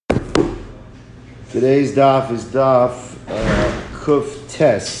Today's daf is daf Kuf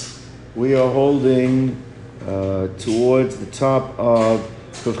Tes. We are holding towards the top of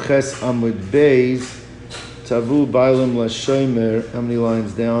Kuf Ches Amud Beis. Tavu Bailam Lashomer. How many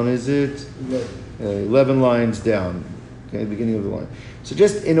lines down is it? 11 lines down. Okay, beginning of the line. So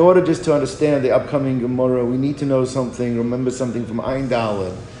just in order to understand the upcoming Gemara, we need to know something, remember something from Ayin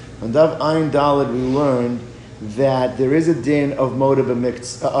Daled. On Dav Ayin Daled we learned that there is a din of motive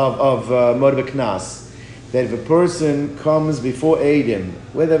knas, that if a person comes before Eidim,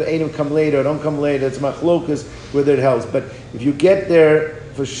 whether Eidim come later or don't come later, it's machlokas whether it helps. But if you get there,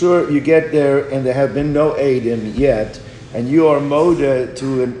 for sure you get there and there have been no Eidim yet, and you are motive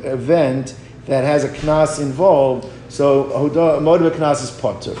to an event that has a knas involved, so motive knas is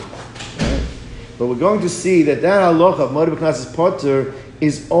potter. Right? But we're going to see that halacha of motive knas is potter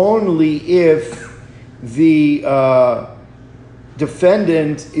is only if the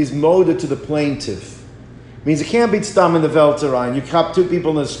defendant is moded to the plaintiff. Means it can't be stam in the Velterein. You cop two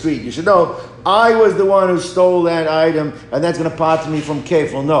people in the street. You should know, I was the one who stole that item, and that's going to part me from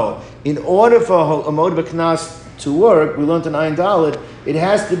kefil. No. In order for a motive knas to work, we learned in Ayin Daled, it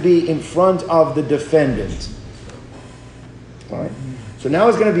has to be in front of the defendant. All right? So now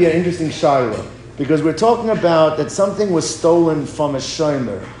it's going to be an interesting shaila, because we're talking about that something was stolen from a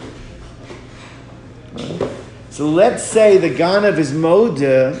shomer. Right. So let's say the ganav is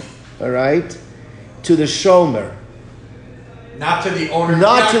modeh, all right, to the shomer. Not to the owner.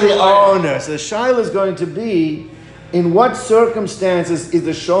 Not to the owner. So the shaila is going to be, in what circumstances is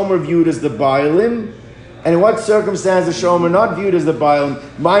the shomer viewed as the bailim, and in what circumstances the shomer not viewed as the bailim?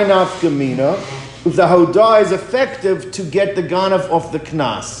 My nafkamina, if the hodah is effective to get the ganav off the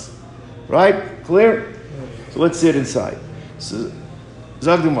knas. Right? Clear? So let's see it inside. So,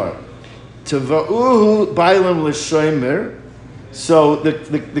 Zagdumar. Tava'uhu bailam l'shomer. So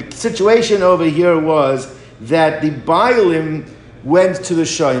the situation over here was that the bailim went to the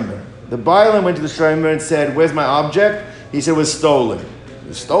shomer. The bailim went to the shomer and said, "Where's my object?" He said, "It was stolen." It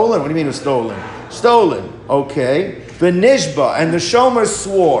was stolen? What do you mean it was stolen? Stolen. Okay. V'nishba, and the shomer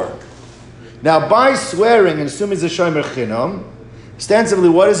swore. Now by swearing, and assuming it's a shomer chinam, ostensibly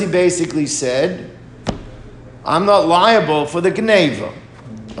what has he basically said? I'm not liable for the gneva.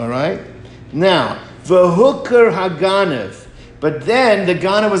 All right? Now, v'hukar haganev, but then the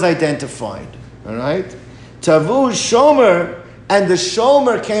ganav was identified. All right? Tavu shomer, and the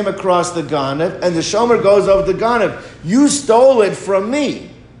shomer came across the ganav, and the shomer goes over the ganav. You stole it from me.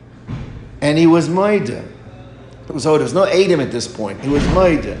 And he was maida. So there's no Eidim at this point. He was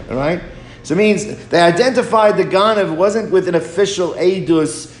maida. All right? So it means they identified the ganav wasn't with an official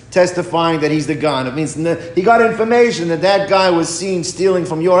eidus testifying that he's the ganav. It means he got information that guy was seen stealing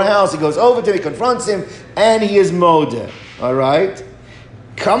from your house. He goes over to him, he confronts him, and he is modeh. All right?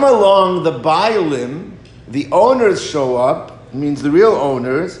 Come along the bailim, the owners show up, means the real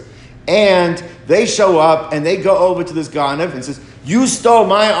owners, and they show up and they go over to this ganav and says, "You stole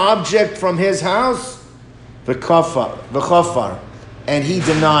my object from his house?" V'chafar. And he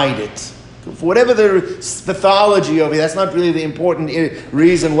denied it. For whatever the pathology over here, that's not really the important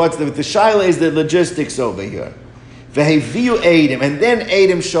reason. The shaila is the logistics over here. V'heviu Eidim, and then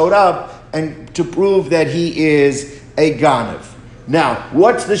Eidim showed up and to prove that he is a ganav. Now,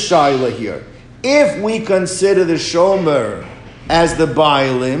 what's the shaila here? If we consider the shomer as the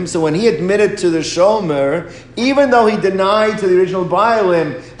bailim, so when he admitted to the shomer, even though he denied to the original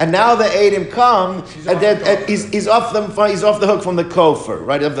bailim, and now the Eidim come, he's off the hook from the kofar,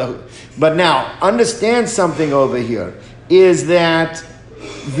 right? Off the hook. But now, understand something over here, is that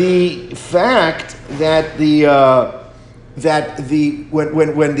the fact that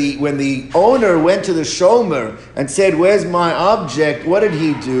when the owner went to the shomer and said, "Where's my object?" What did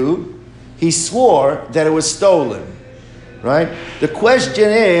he do? He swore that it was stolen. Right? The question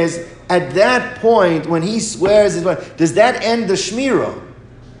is, at that point, when he swears, does that end the shmirah?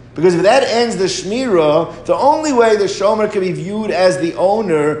 Because if that ends the shmirah, the only way the shomer can be viewed as the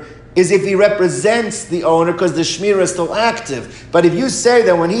owner is if he represents the owner, because the shmirah is still active. But if you say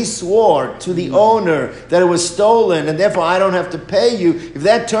that when he swore to the owner that it was stolen, and therefore I don't have to pay you, if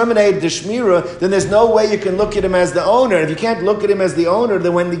that terminated the shmirah, then there's no way you can look at him as the owner. If you can't look at him as the owner,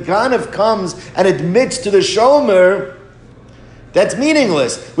 then when the ganav comes and admits to the shomer, that's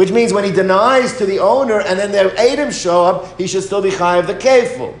meaningless, which means when he denies to the owner and then the Eidim show up, he should still be chayav the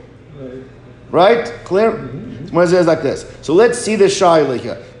kefil. Right? Clear? Mm-hmm. Gemara says like this. So let's see the shayla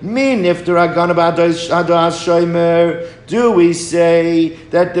here. Min nifter haganav hadas shomer. Do we say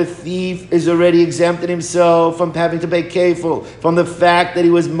that the thief is already exempted himself from having to pay kefil from the fact that he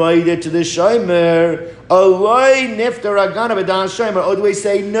was moided to the shomer? Aloi nifter haganav hadas shomer. Or do we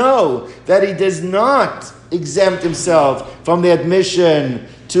say no, that he does not exempt himself from the admission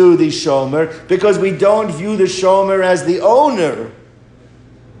to the shomer because we don't view the shomer as the owner?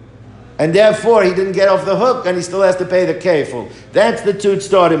 And therefore, he didn't get off the hook, and he still has to pay the kefil. That's the tooth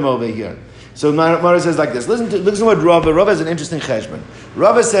starting over here. So Mara says like this. Listen to what Rabbi has an interesting cheshbon.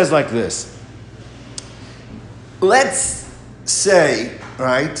 Rabbi says like this. Let's say,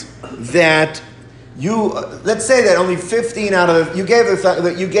 right, that let's say that only 15 out of you gave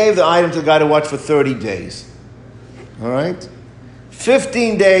the item to the guy to watch for 30 days. All right,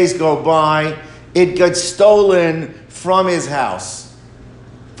 15 days go by, it gets stolen from his house.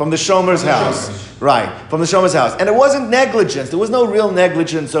 From the shomer's house. Right, from the shomer's house. And it wasn't negligence. There was no real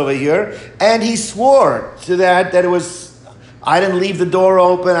negligence over here. And he swore to that it was, I didn't leave the door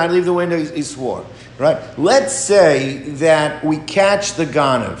open, I didn't leave the window, he swore. Right? Let's say that we catch the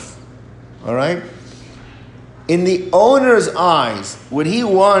ganav. All right? In the owner's eyes, would he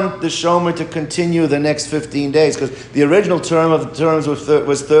want the shomer to continue the next 15 days? Because the original term of the terms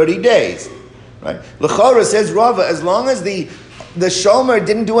was 30 days. Right? L'chora says Rava, as long as the shomer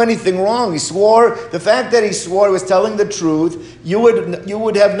didn't do anything wrong. He swore. The fact that he swore he was telling the truth, you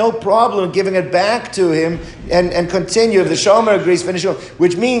would have no problem giving it back to him and continue. If the shomer agrees, finish it.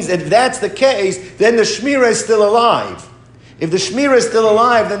 Which means if that's the case, then the shmira is still alive. If the shmira is still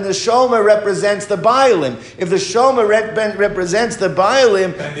alive, then the shomer represents the bailim. If the shomer represents the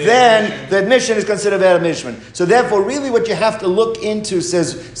bailim, then the admission is considered that admission. So therefore, really what you have to look into,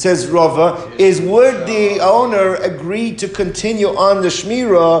 says Rava, is would the owner agree to continue on the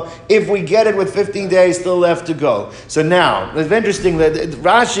shmira if we get it with 15 days still left to go? So now, it's interesting that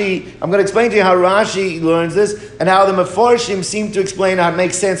Rashi, I'm going to explain to you how Rashi learns this and how the Mefarshim seem to explain how it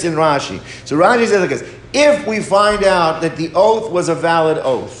makes sense in Rashi. So Rashi says like this. If we find out that the oath was a valid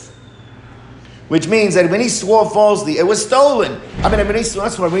oath, which means that when he swore falsely, it was stolen. When he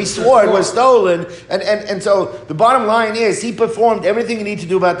swore, it was stolen. And so the bottom line is he performed everything he needed to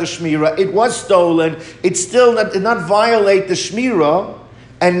do about the shmira. It was stolen. It still did not violate the shmira.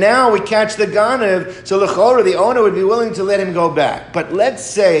 And now we catch the ganav. So the owner would be willing to let him go back. But let's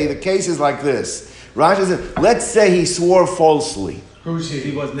say the case is like this. Rashi says, let's say he swore falsely. Who's he?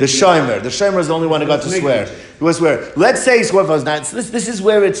 The shomer. The shomer is the only one who got to swear. He was swear. Let's say he swore false. Now, this is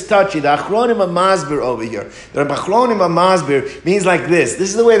where it's touchy. The achronim masbir over here. The achronim masbir means like this. This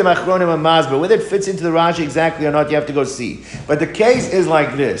is the way the achronim masbir. Whether it fits into the Rashi exactly or not, you have to go see. But the case is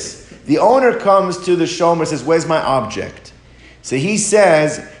like this. The owner comes to the shomer and says, where's my object? So he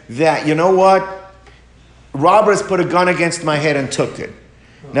says that, you know what? Robbers put a gun against my head and took it.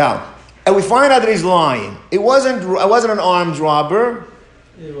 Now, and we find out that he's lying. It wasn't an armed robber.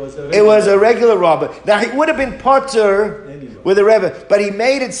 It was a regular robber. Now, he would have been potter with a rebbe, but he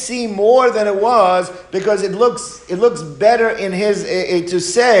made it seem more than it was because it looks better in his to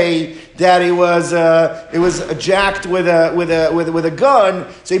say that it was jacked with a gun.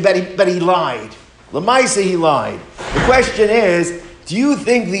 So but he lied. L'maisa, he lied. The question is, do you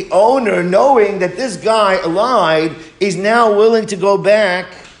think the owner, knowing that this guy lied, is now willing to go back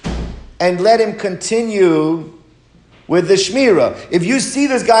and let him continue with the shmira? If you see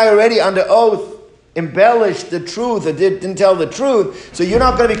this guy already under oath embellished the truth or didn't tell the truth, so you're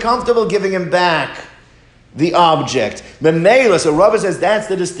not going to be comfortable giving him back the object. Memela, so Rabbi says that's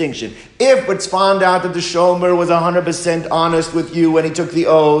the distinction. If it's found out that the shomer was 100% honest with you when he took the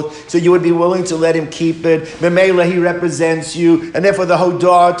oath, so you would be willing to let him keep it. Memela, he represents you, and therefore the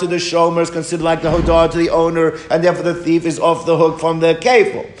hodah to the shomer is considered like the hodah to the owner, and therefore the thief is off the hook from the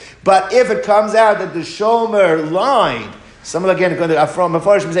kefil. But if it comes out that the shomer lied, some again from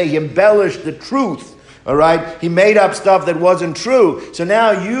Mefarshim say he embellished the truth. All right, he made up stuff that wasn't true. So now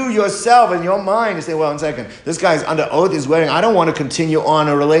you yourself in your mind you say, well, 1 second, this guy's under oath, he's wearing, I don't want to continue on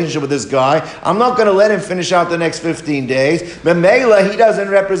a relationship with this guy. I'm not going to let him finish out the next 15 days. Memela, he doesn't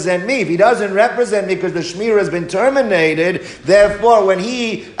represent me. If he doesn't represent me because the shmira has been terminated, therefore when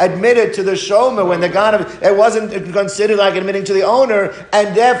he admitted to the shomer, when the ganav, it wasn't considered like admitting to the owner,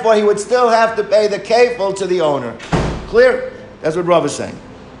 and therefore he would still have to pay the kefil to the owner. Clear? That's what Rav is saying.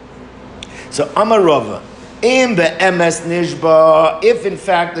 So Amar Rava, in the MS Nishba, if in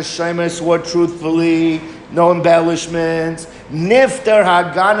fact the shomer swore truthfully, no embellishments, Nifter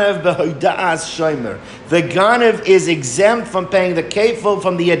haganav b'hodas shomer. The ganav is exempt from paying the kefil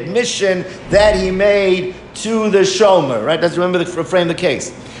from the admission that he made to the shomer. Right? Let's remember to frame the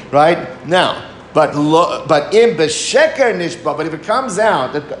case. Right? Now, But in b'sheker nishba, but if it comes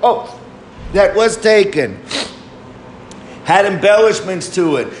out that the oath that was taken had embellishments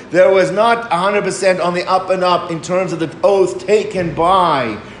to it, there was not 100% on the up and up in terms of the oath taken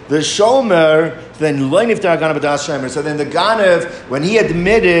by the shomer, then lo niftar ganav b'das shomer. So then the ganav, when he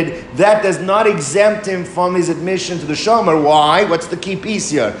admitted, that does not exempt him from his admission to the shomer. Why? What's the key piece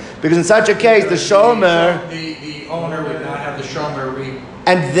here? Because in such a case, the shomer, the owner would not have the shomer read.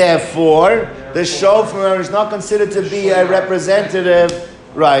 and therefore the shomer is not considered to be a representative,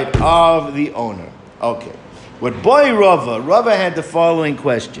 right, of the owner. Okay. What boy Rava had the following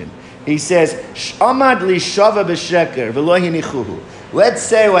question. He says, "Amad li shava b'sheker v'lo hinichuhu." Let's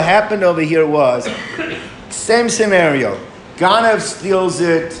say what happened over here was, same scenario. Ganav steals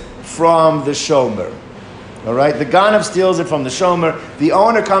it from the shomer. All right? The Ganav steals it from the shomer. The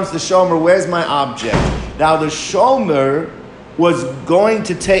owner comes to the shomer, where's my object? Now the shomer was going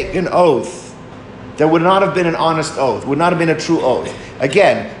to take an oath that would not have been an honest oath, would not have been a true oath.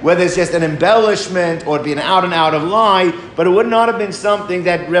 Again, whether it's just an embellishment or it'd be an out and out of lie, but it would not have been something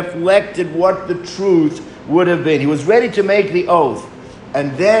that reflected what the truth would have been. He was ready to make the oath.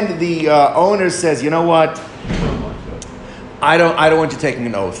 And then the owner says, you know what? I don't want you taking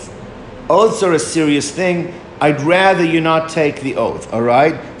an oath. Oaths are a serious thing. I'd rather you not take the oath, all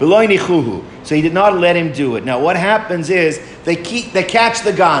right? So he did not let him do it. Now what happens is they catch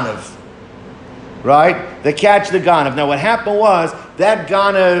the ganav, right? They catch the ganav. Now what happened was that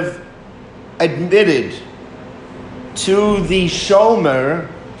ganav admitted to the shomer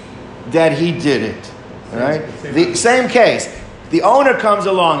that he did it, all right? The same case. The owner comes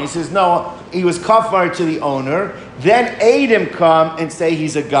along. He says, no, he was kafar to the owner. Then Adam come and say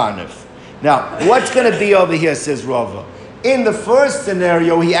he's a ganav. Now, what's going to be over here, says Rava? In the first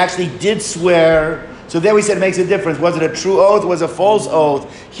scenario, he actually did swear. So there we said it makes a difference. Was it a true oath? Was it a false oath?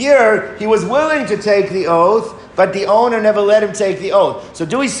 Here, he was willing to take the oath, but the owner never let him take the oath. So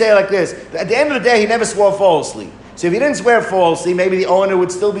do we say like this? At the end of the day, he never swore falsely. So if he didn't swear falsely, maybe the owner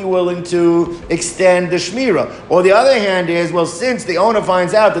would still be willing to extend the shmirah. Or the other hand is, well, since the owner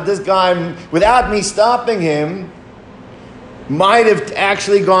finds out that this guy, without me stopping him, might have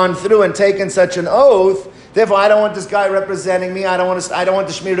actually gone through and taken such an oath, therefore I don't want this guy representing me, I don't want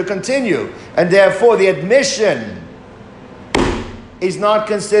the shmirah to continue. And therefore the admission is not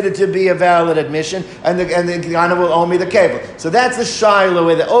considered to be a valid admission, and the Ganav will owe me the kevel. So that's the shaila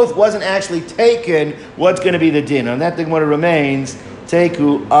where the oath wasn't actually taken. What's going to be the din? And that thing what remains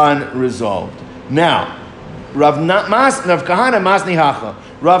teku unresolved. Now, Rav Kahana Masni Hacha.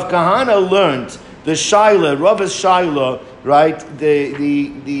 Rav Kahana learned the shaila, Rava's shaila, right?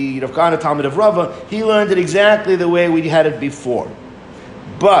 The Rav Kahana Talmud of Rava. He learned it exactly the way we had it before.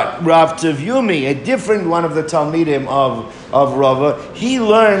 But Rav Yomi, a different one of the Talmidim of Rava, he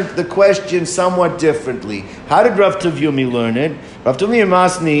learned the question somewhat differently. How did Rav Yomi learn it? Rav Yomi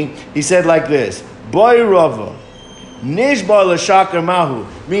Masni, he said like this: Boy Rava, Nishba l'shakar mahu,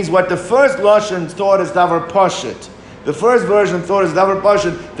 means what the first Lashon thought is davar pashut. The first version thought is davar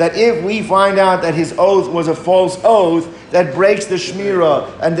pashut, that if we find out that his oath was a false oath, that breaks the shmirah,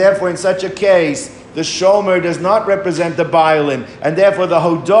 and therefore in such a case, the shomer does not represent the bailim, and therefore the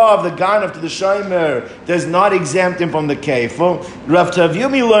hodah of the ganav to the shomer does not exempt him from the kefil. Rav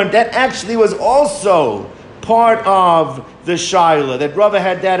Yomi learned that actually was also part of the shaila, that Rava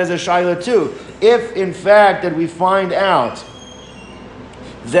had that as a shaila too. If in fact that we find out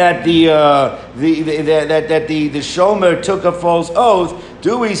that the shomer took a false oath,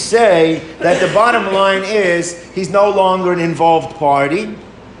 do we say that the bottom line is he's no longer an involved party?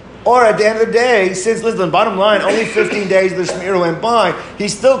 Or at the end of the day, since, listen, bottom line, only 15 days the shmirah went by,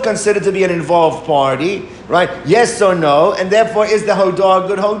 he's still considered to be an involved party, right? Yes or no, and therefore is the hodah a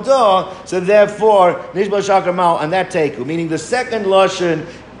good hodah? So therefore, nishba shakar mal, and that teku, meaning the second lashon,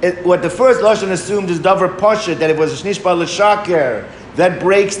 what the first lashon assumed is davar pashut, that it was nishba l'shaker, that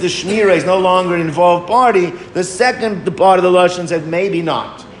breaks the shmirah, is no longer an involved party. The second part of the lashon said maybe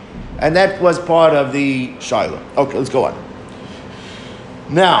not, and that was part of the shaila. Okay, let's go on.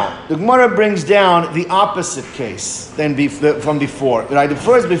 Now, the Gemara brings down the opposite case than from before. Right? The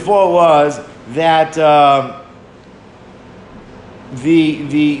first before was that let's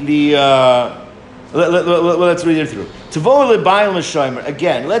read it through.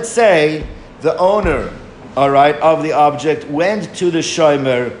 Again, let's say the owner, all right, of the object went to the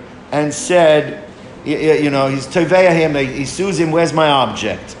shomer and said, he's teveya him, he sues him, where's my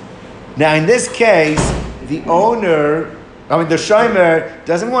object? Now, in this case, the owner, the shomer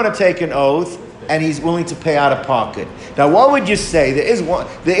doesn't want to take an oath, and he's willing to pay out of pocket. Now, what would you say? There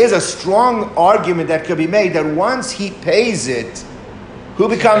is a strong argument that could be made that once he pays it, Who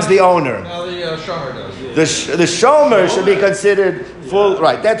becomes the owner? Now the shomer does. The shomer should be considered full.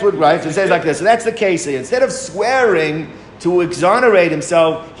 Right, that's what, right? So it says like this. So that's the case here. Instead of swearing to exonerate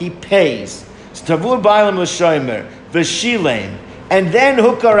himself, he pays. Tavur bailam l'shomer, v'shilem, and then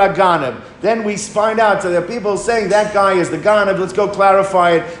hukar aganav. Then we find out, so there are people saying that guy is the ganav. Let's go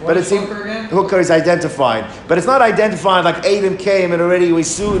clarify it. What is hooker again? Hooker is identified, but it's not identified like Adam came and already we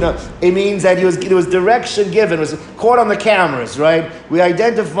soon. It means that there was direction given, was caught on the cameras, right? We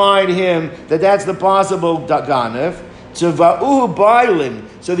identified him that's the possible ganav. To va'uhu bailim.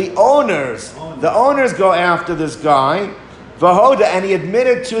 So the owners go after this guy. Vahoda, and he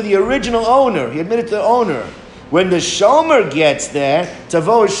admitted to the original owner. He admitted to the owner. When the shomer gets there,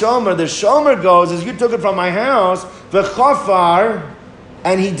 tavo shomer, the shomer goes, as you took it from my house, v'chafar,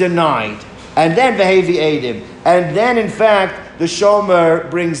 and he denied. And then v'hevi edim. And then, in fact, the shomer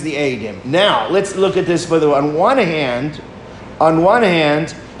brings the edim. Now, let's look at this further. On one hand,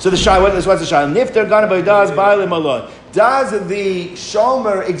 so the shai, what's the shai? Nifter ganav does bailim alon. Does the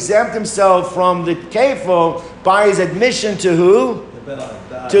shomer exempt himself from the kefil by his admission to who?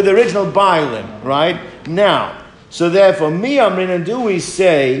 To the original bailim, right? Now, so therefore, mi amrin, and do we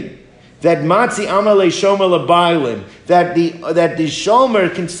say that matzi amale shomer lebailim, that the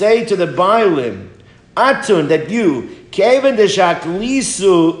shomer can say to the bailim, atun, that you keven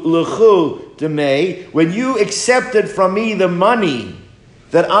deshaklisu lechu demei, when you accepted from me the money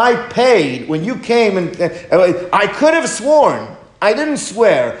that I paid when you came, and I could have sworn, I didn't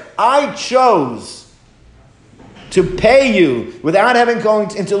swear, I chose to pay you without having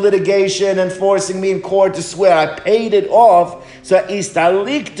gone into litigation and forcing me in court to swear. I paid it off. So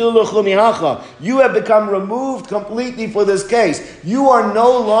you have become removed completely for this case. You are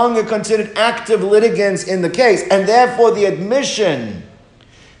no longer considered active litigants in the case, and therefore the admission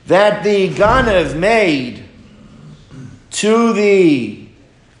that the Ganav made to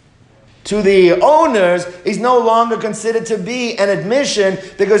the owners is no longer considered to be an admission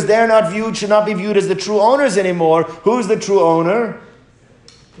because they're not viewed, should not be viewed as the true owners anymore. Who's the true owner?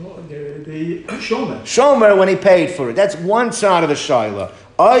 The shomer. Shomer, when he paid for it. That's one side of the shaila.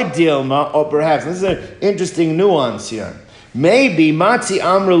 Dilma, or perhaps, this is an interesting nuance here. Maybe Matzi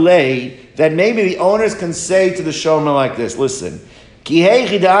Amrulay, that maybe the owners can say to the shomer like this, listen, Kihei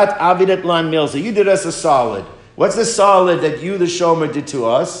chidat avidat lan milsa, you did us a solid. What's the solid that you, the shomer, did to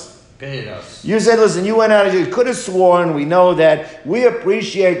us? Paid us. You said, listen, you went out, you could have sworn, we know that, we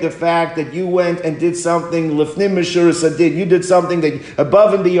appreciate the fact that you went and did something, lefnim mishurasa did, you did something that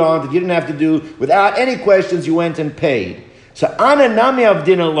above and beyond that you didn't have to do, without any questions, you went and paid. So, ananami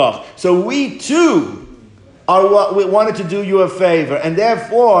avdin Allah. So we too are what we wanted to do you a favor, and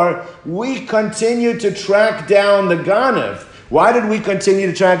therefore, we continue to track down the Ganav. Why did we continue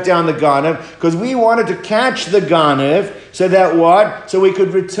to track down the Ganav? Because we wanted to catch the Ganav, so that what? So we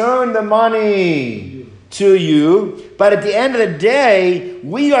could return the money to you. But at the end of the day,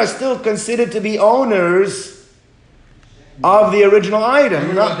 we are still considered to be owners of the original item.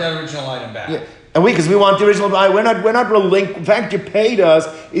 We want that original item back. Yeah. And because we want the original item, we're not relinquished. In fact, you paid us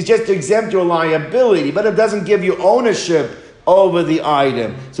is just to exempt your liability, but it doesn't give you ownership over the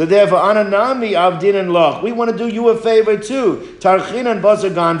item. So therefore, ananami avdin and loch. We want to do you a favor too. Tarchin and basar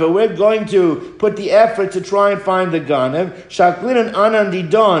ganva. We're going to put the effort to try and find the ganav. Shaklin and anan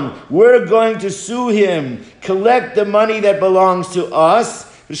didon. We're going to sue him, collect the money that belongs to us.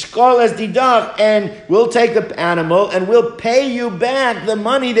 Shkol as didach, and we'll take the animal and we'll pay you back the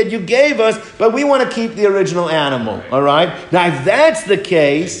money that you gave us, but we want to keep the original animal. All right. Now, if that's the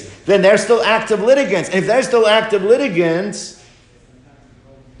case, then they're still active litigants. And if they're still active litigants,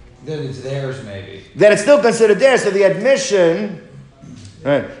 then it's theirs, maybe. Then it's still considered theirs. So the admission,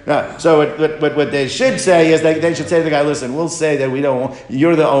 right? No, so what they should say is they should say to the guy, listen, we'll say that we don't.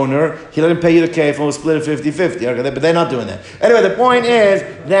 You're the owner. He let him pay you the kef, and we'll split it 50-50. Okay, but they're not doing that. Anyway, the point is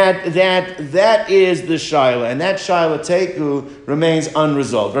that is the shaila, and that shaila teku remains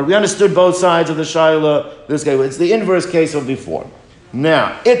unresolved. Right? We understood both sides of the shaila. This guy, it's the inverse case of before.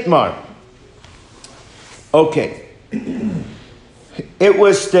 Now, Itmar. Okay. It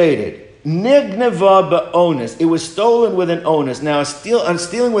was stated, Nigneva ba'onus. It was stolen with an onus. Now,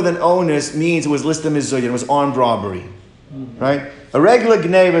 stealing with an onus means it was listed mizuyah. It was armed robbery. Right? A regular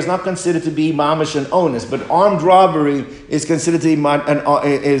gneva is not considered to be mamash and onus, but armed robbery is considered to be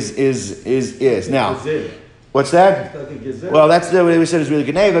is. Now, what's that? Well, that's the way we said it's really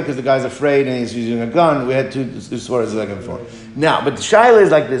gneva because the guy's afraid and he's using a gun. We had two swears like before. Now, but the shaila is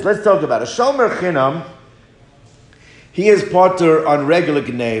like this. Let's talk about it. Shomer chinam. He is potter on regular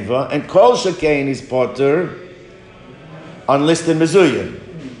gneva, and kol shekain is potter on listed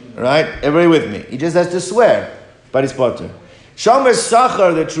mezuyah. Right? Everybody with me? He just has to swear, but he's potter. Shomer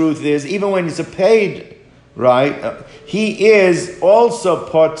Sachar, the truth is, even when it's a paid, right, he is also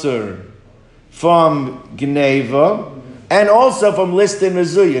potter from Gneva and also from Listin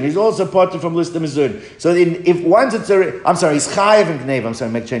Mezuyan. He's also potter from Listin Mezuyan. So if once it's he's Chayiv in Gneva. I'm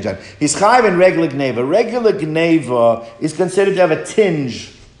sorry, make change that. He's Chayiv in regular Gneva. Regular Gneva is considered to have a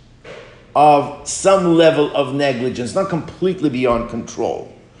tinge of some level of negligence, not completely beyond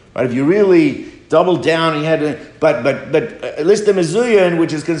control. Right? If you really double down, he had to, but Listim Mezuyan,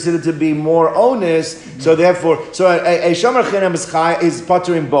 which is considered to be more onus, so therefore, a Shomer Chinam is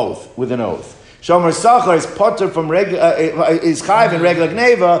potter in both with an oath. Shomer Sachar is potter from is Chayiv in regular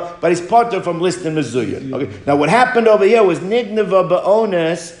Gneva, but he's potter from Listim Mezuyan. Okay. Now what happened over here was Nigneva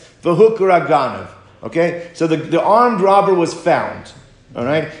ba'onus v'hukur aganav. Okay, so the armed robber was found. All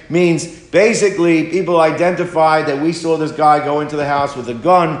right, means basically people identified that we saw this guy go into the house with a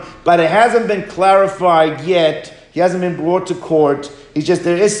gun, but it hasn't been clarified yet. He hasn't been brought to court. It's just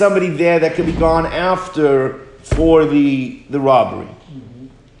there is somebody there that could be gone after for the robbery. Mm-hmm.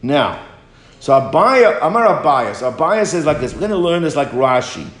 Now, so Abaya says like this. We're going to learn this like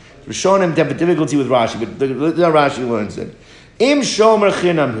Rashi. We're showing him to have a difficulty with Rashi, but the Rashi learns it. Im shomer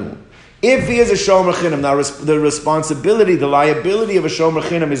chinamhu. If he is a shomer chinam, now the responsibility, the liability of a shomer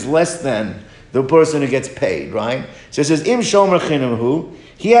chinam is less than the person who gets paid, right? So it says, im shomer chinam hu,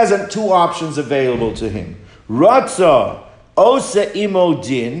 he has two options available to him. Ratza osa imo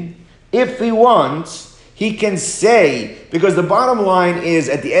din, if he wants, he can say, because the bottom line is,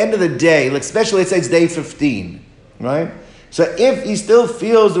 at the end of the day, especially let's say it's day 15, right? So if he still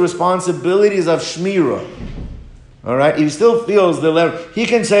feels the responsibilities of shmirah, all right, he still feels the level. He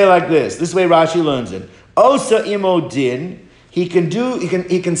can say like this. This way Rashi learns it. Osa imo din. He can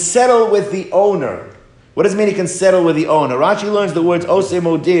settle with the owner. What does it mean he can settle with the owner? Rashi learns the words osa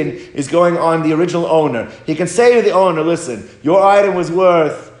imo din is going on the original owner. He can say to the owner, listen, your item was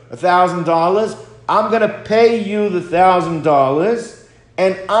worth $1,000. I'm going to pay you the $1,000,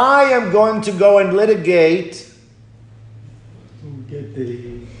 and I am going to go and litigate. Get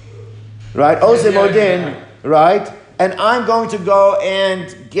the right, osa imo din. Right, and I'm going to go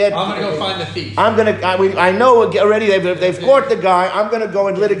and get. I'm going to go find the thief. I know already they've caught the guy. I'm going to go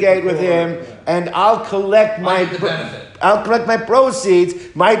and litigate with him, and I'll collect my proceeds. He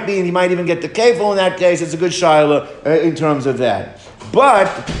might even get the kefil in that case. It's a good shiloh in terms of that.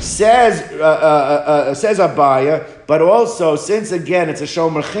 But says Abaya. But also, since again it's a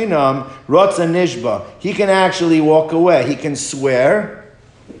shomer chinam, rotza nishba, he can actually walk away. He can swear.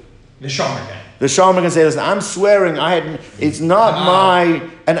 The shomer can. The shomer can say, "Listen, I'm swearing. It's not my,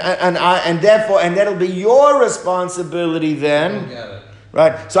 and therefore, that'll be your responsibility then,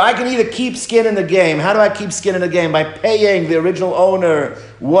 right? So I can either keep skin in the game. How do I keep skin in the game? By paying the original owner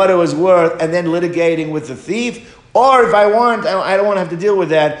what it was worth, and then litigating with the thief. Or if I want, I don't want to have to deal with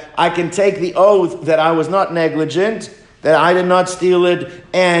that. I can take the oath that I was not negligent, that I did not steal it,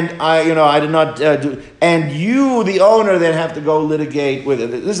 and I did not do. And you, the owner, then have to go litigate with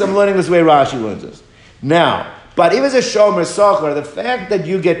it. I'm learning this way Rashi learns this. Now, but if it's a shomer sachar, the fact that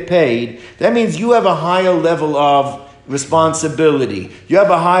you get paid, that means you have a higher level of responsibility. You have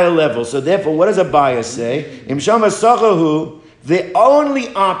a higher level. So therefore, what does Abaya say? Im shomer sacharu, the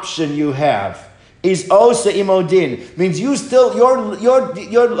only option you have is osa imodin. Means you still your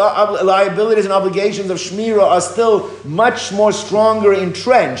liabilities and obligations of shmira are still much more stronger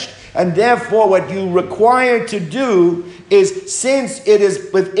entrenched, and therefore what you require to do is, since it is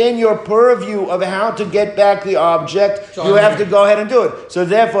within your purview of how to get back the object, you have to go ahead and do it. So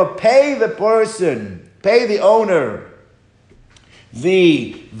therefore, pay the owner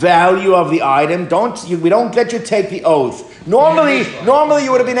the value of the item. We don't let you take the oath. Normally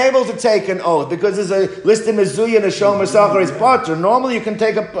you would have been able to take an oath because there's a list in Mezuya and a shomer sachar is potter. Normally you can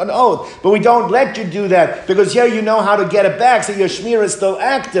take an oath, but we don't let you do that because here you know how to get it back, so your shmir is still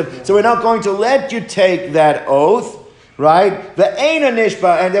active. So we're not going to let you take that oath. Right? The Eina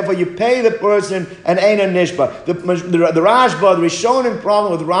Nishba, and therefore you pay the person an Eina Nishba. The Rashba, the Rishonim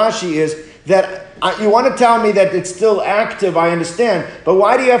problem with Rashi is that you want to tell me that it's still active, I understand, but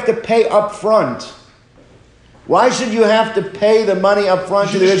why do you have to pay up front? Why should you have to pay the money up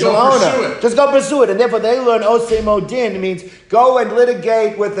front to the original owner? Just go pursue it. And therefore they learn Osei Modin means go and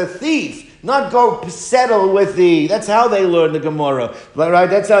litigate with the thief. Not go settle with that's how they learn the Gemara. Right?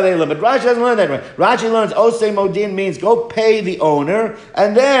 That's how they learn. But Rashi doesn't learn that way. Rashi learns Osei Modin means go pay the owner,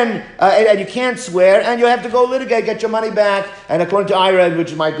 and then, and you can't swear, and you have to go litigate, get your money back, and according to Ira,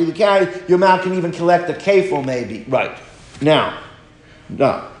 which might be the case, your mouth can even collect a kefil maybe. Right. Now,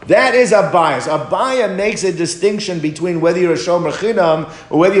 No, that is Abaya. So Abaya makes a distinction between whether you're a shomer chinam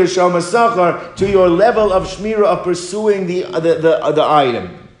or whether you're a shomer sachar to your level of shmira of pursuing the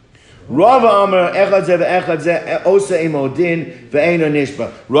item. Rava Amar echad zeh ve'echad zeh osa imodin ve'eino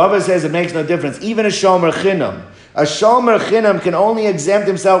nishba. Rava says it makes no difference. Even a shomer chinam. A shomer chinam can only exempt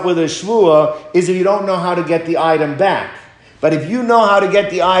himself with a shvua is if you don't know how to get the item back. But if you know how to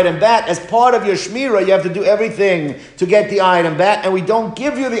get the item back, as part of your shmira, you have to do everything to get the item back, and we don't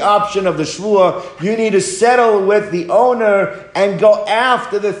give you the option of the shvua. You need to settle with the owner and go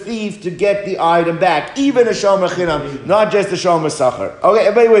after the thief to get the item back. Even a shomer chinam, not just a shomer sachar. Okay,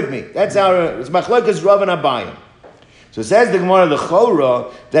 everybody with me? That's it's machlokas Rav and Abayim. So it says the Gemara the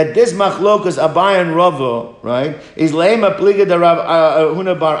Chora that this machlokas Abayim and Rava, right, is leima pliga da Rav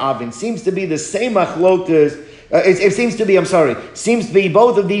Huna bar Avin. Seems to be the same machlokas. It seems to be, seems to be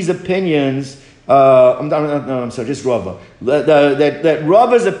both of these opinions. Just Rava. That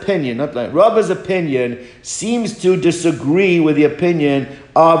Rava's opinion, Rava's opinion seems to disagree with the opinion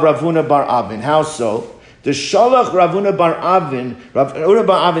of Rav Huna bar Avin. How so? The Shalach Rav Huna bar Avin,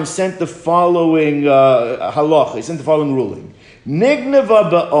 sent the following halach. He sent the following ruling. Nignava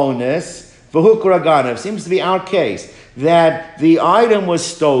ba'ones v'hukra ganav. Seems to be our case that the item was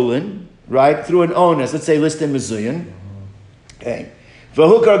stolen, right, through an onus, let's say listed Mizuyan. Okay.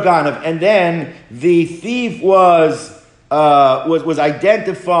 Vahukar Ganav, and then the thief was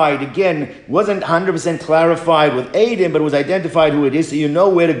identified, again, wasn't 100% clarified with Aiden, but was identified who it is, so you know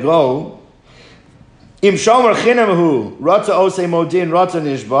where to go. Im Shomer Chinamhu, Ratza Ose Modin, Ratza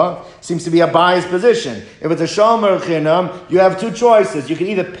Nishba, seems to be a biased position. If it's a Shomer Chinam, you have two choices. You can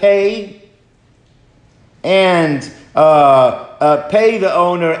either pay and pay the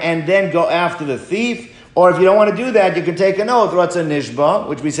owner and then go after the thief, or if you don't want to do that, you can take an oath, Ratza Nishba,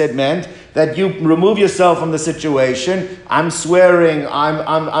 which we said meant that you remove yourself from the situation. I'm swearing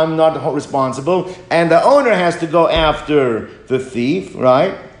I'm not responsible, and the owner has to go after the thief,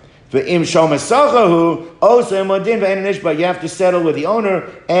 right? You have to settle with the owner,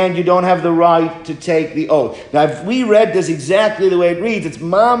 and you don't have the right to take the oath. Now, if we read this exactly the way it reads, it's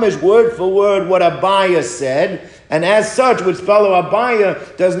mamish word for word what Abaya said, and as such, which follow Abaya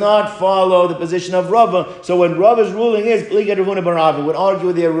does not follow the position of Rava. So when Rava's ruling is Pliga Rav Huna bar Avin, would argue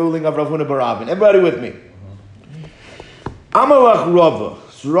with the ruling of Rav Huna bar Avin. Everybody with me? Amalach Rava.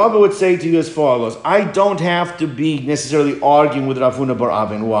 So Rabbi would say to you as follows: I don't have to be necessarily arguing with Rav Huna bar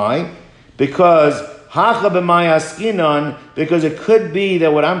Avin. Why? Because because it could be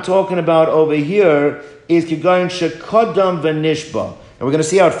that what I'm talking about over here is kigayin shekodam v'nishba. And we're going to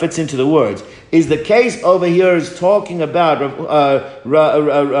see how it fits into the words. Is the case over here is talking about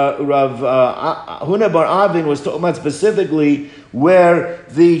Rav Huna bar Avin was talking about specifically where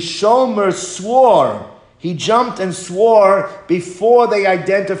the shomer swore. He jumped and swore before they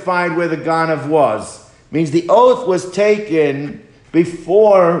identified where the ganav was. Means the oath was taken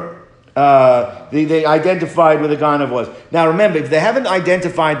before they identified where the ganav was. Now remember, if they haven't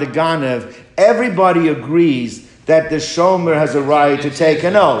identified the ganav, everybody agrees that the shomer has a right to take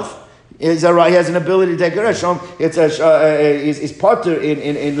an oath. He has an ability to take an oath. He's potter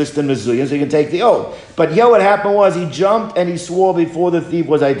in listed Mizuyan, so he can take the oath. But here what happened was he jumped and he swore before the thief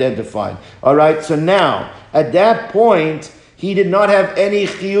was identified. All right, so now, at that point, he did not have any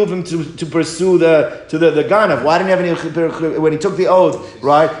chiyuvim to pursue the ganav. Why didn't he have any when he took the oath,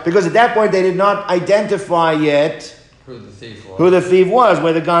 right? Because at that point they did not identify yet who the thief was,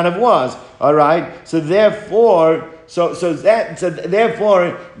 where the ganav was. All right, so therefore, right.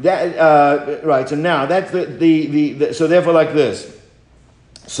 So now that's the so therefore like this.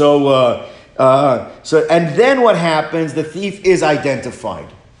 So and then what happens? The thief is identified.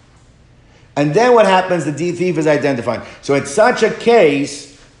 And then what happens? The thief is identified. So in such a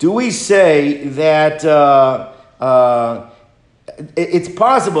case, do we say that it's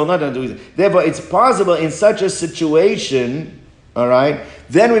possible? Therefore, it's possible in such a situation. All right.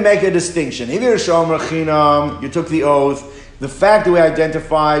 Then we make a distinction. If you're a shomer chinam, you took the oath. The fact that we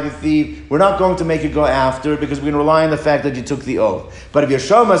identified the thief, we're not going to make you go after it because we can rely on the fact that you took the oath. But if you're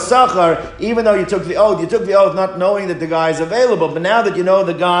shomer sachar, even though you took the oath not knowing that the guy is available. But now that you know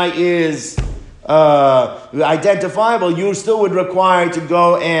the guy is identifiable, you still would require to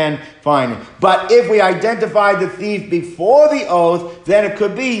go and find him. But if we identified the thief before the oath, then it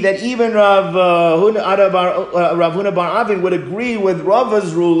could be that even Rav Huna bar Avin would agree with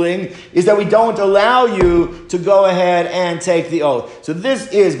Rava's ruling, is that we don't allow you to go ahead and take the oath. So this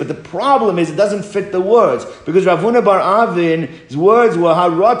is, but the problem is it doesn't fit the words, because Rav Huna bar Avin's words were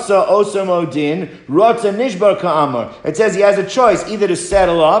Harotza Osam Odin, Rotza Nishbar Ka'amar. It says he has a choice, either to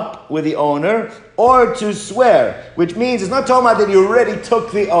settle up with the owner, or to swear, which means it's not talking about that you already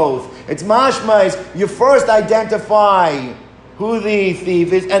took the oath. It's mashma, you first identify who the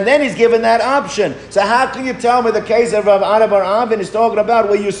thief is, and then he's given that option. So how can you tell me the case of Rav Ada bar Avin is talking about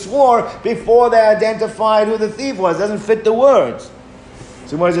where you swore before they identified who the thief was? It doesn't fit the words.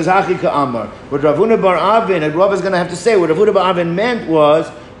 So Gemara says, Hachi ka'amar. What Rav Huna bar Avin, and Rav is going to have to say, what Rav Huna bar Avin meant was,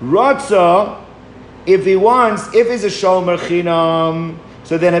 Ratza, if he's a shomer chinam,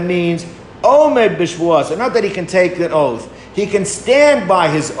 so then it means, Omed b'shvuah. So not that he can take an oath. He can stand by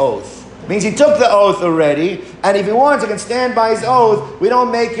his oath. Means he took the oath already, and if he wants, he can stand by his oath. We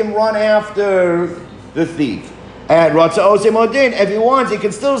don't make him run after the thief. And if he wants, he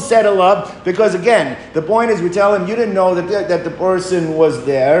can still settle up, because again, the point is we tell him, you didn't know that the person was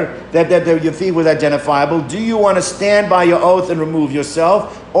there, that your thief was identifiable. Do you want to stand by your oath and remove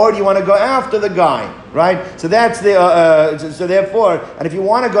yourself, or do you want to go after the guy? Right? So that's so therefore, and if you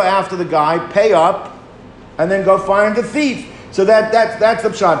want to go after the guy, pay up, and then go find the thief. So that's the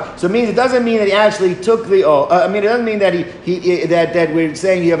pshat. So it means, it doesn't mean that he actually took the oath. It doesn't mean that that we're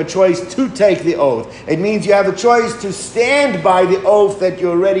saying you have a choice to take the oath. It means you have a choice to stand by the oath that you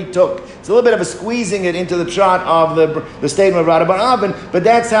already took. It's a little bit of a squeezing it into the pshat of the statement of Rabbi bar Avin, but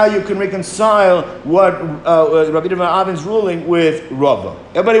that's how you can reconcile what Rabbi bar Avin's ruling with Rava.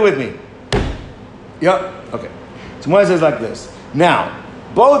 Everybody with me? Yeah? Okay. So one says like this. Now,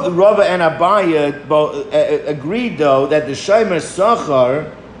 both Rava and Abaya agreed, though, that the shomer sachar,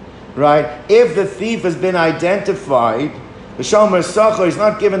 right, if the thief has been identified, the shomer sachar is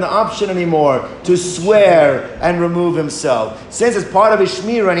not given the option anymore to swear and remove himself. Since it's part of his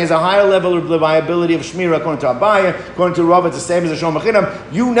shmira and he has a higher level of the viability of shmira, according to Abaya, according to Rava, it's the same as the shomer chinam.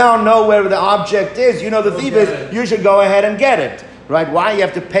 You now know where the object is. You know the thief is. You should go ahead and get it. Right? Why you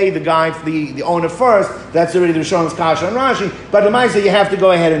have to pay the guy, the owner first? That's already the Rishon's Kasha and Rashi. But the Maisa, you have to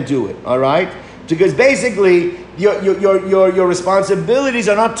go ahead and do it. All right? Because basically, your responsibilities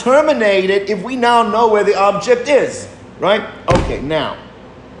are not terminated if we now know where the object is. Right? Okay. Now,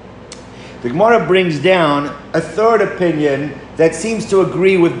 the Gemara brings down a third opinion that seems to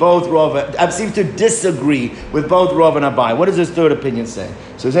agree with both Rava, seems to disagree with both Rava and Abai. What does this third opinion say?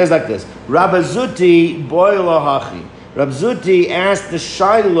 So it says like this: Rabbi Zuti boilo hachi. Rab Zuti asked the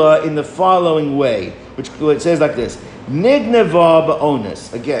Shaila in the following way, which it says like this: Nigneva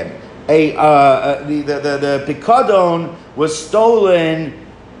ba'onis. Again, the pikadon was stolen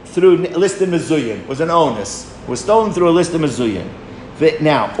through list of mezuyin. Was an onus. Was stolen through a list of mezuyin.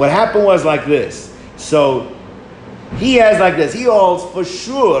 Now, what happened was like this. So he has like this. He holds for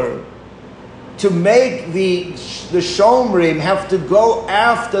sure to make the shomrim have to go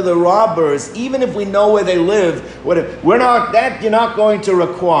after the robbers, even if we know where they live. You're not going to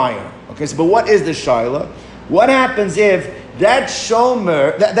require. Okay, so but what is the shaila? What happens if that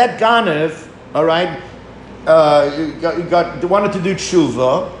shomer, that ganev, all right, wanted to do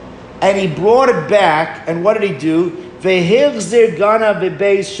tshuva, and he brought it back, and what did he do? Vehirzir ganav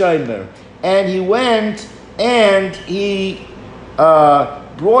bebeis shomer, and he went and he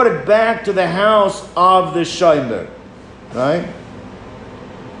brought it back to the house of the shomer, right?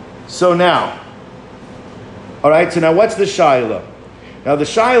 So now, all right. So now, what's the shaila? Now the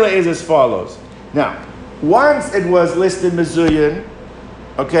shaila is as follows. Now, once it was listed mezuyin,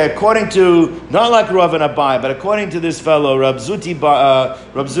 okay, according to not like Rav and Abai, but according to this fellow Rabbi Zuti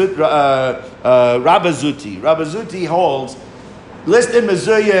holds listed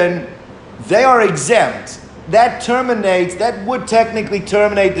mezuyin, they are exempt. That would technically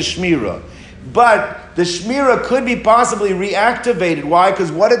terminate the shmira. But the shmira could be possibly reactivated. Why?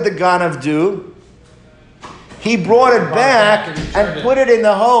 Because what did the ganav do? He brought it back and put it in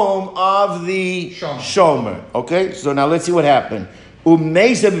the home of the shomer. Okay? So now let's see what happened. Now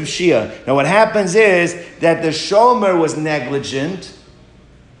what happens is that the shomer was negligent,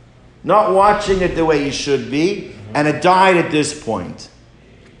 not watching it the way he should be, and it died at this point.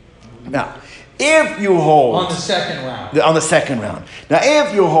 Now, if you hold on the second round. Now,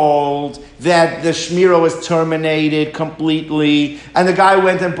 if you hold that the shmira was terminated completely, and the guy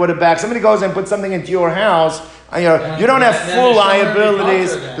went and put it back, somebody goes and puts something into your house, and you don't have full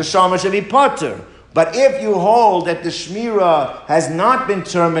liabilities. The shomer should be potter. But if you hold that the shmira has not been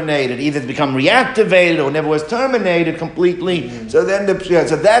terminated, either it's become reactivated or never was terminated completely, so then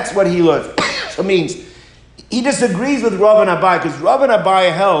so that's what he learns. So it means he disagrees with Rav and Abai, because Rav and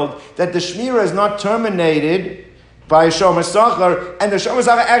Abai held that the shmira is not terminated by a shomer sachar, and the shomer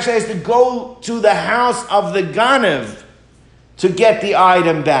sachar actually has to go to the house of the ganev to get the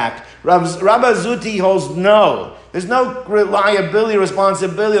item back. Rabbi Zuti holds no, There's no liability,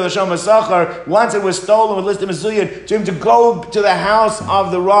 responsibility of the Shomer Sachar once it was stolen with list of Mizuyan to him to go to the house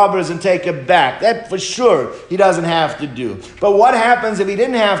of the robbers and take it back. That for sure he doesn't have to do. But what happens if he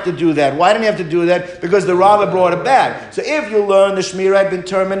didn't have to do that? Why didn't he have to do that? Because the robber brought it back. So if you learn the Shmira had been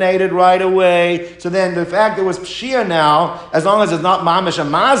terminated right away, so then the fact that it was Pshia now, as long as it's not Mamish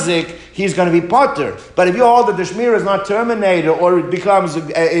and Mazik, he's going to be potter. But if you hold that the Shmira is not terminated or it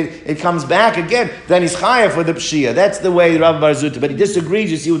comes back again, then he's chayav for the Pshia. That's the way Rav Bar Zuta. But he disagrees,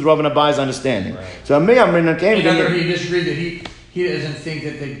 you see, with Rav Abai's understanding. Right. So he disagreed that he doesn't think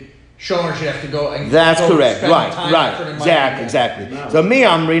that the Shomer should have to go and correct. Right. Exactly. No. So mi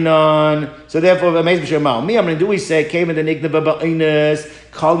amrinon. So therefore, do we say came in the nikna ba'inus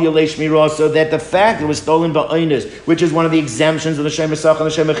kal yalei shmira, so that the fact that it was stolen ba'inus, which is one of the exemptions of the Shem Esach and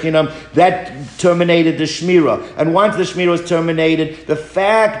the Shem Echinam, that terminated the shmira. And once the shmira was terminated, the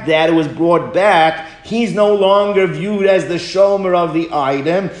fact that it was brought back, he's no longer viewed as the shomer of the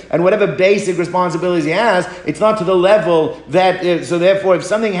item, and whatever basic responsibilities he has, it's not to the level that. So therefore, if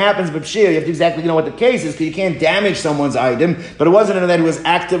something happens with B'shir, you have to exactly know what the case is, because you can't damage someone's item. But it wasn't that he was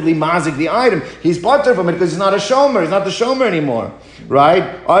actively mazik the item. He's potter from it because he's not a shomer. He's not the shomer anymore, right?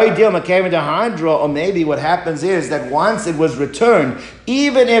 Ideal makayim to hadra, or maybe what happens is that once it was returned,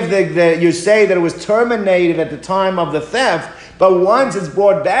 even if you say that it was terminated at the time of the theft, but once it's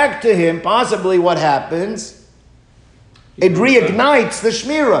brought back to him, possibly what happens? It reignites the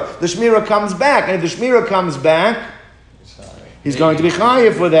Shmira. The Shmira comes back. And if the Shmira comes back, he's going to be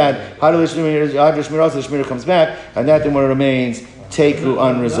chayiv for that. How does the Shmira comes back? And that then what remains, teku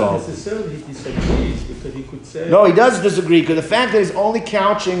unresolved. Not necessarily he disagrees, because he could say... No, he does disagree, because the fact that he's only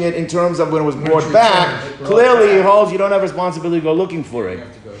couching it in terms of when it was brought back, clearly he holds you don't have responsibility to go looking for it.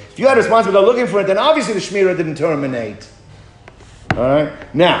 If you had responsibility to go looking for it, then obviously the Shmira didn't terminate. All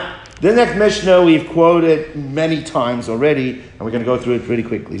right. Now, the next Mishnah we've quoted many times already, and we're going to go through it pretty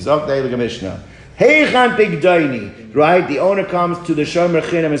quickly. Zokdei l'ga Mishnah. Heichan pigdaini. Right. The owner comes to the shomer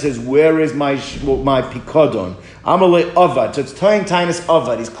chinam and says, "Where is my pikodon?" Amalei avad. So it's telling Tainus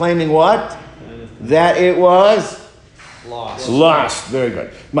avad. He's claiming what? That it was lost. Very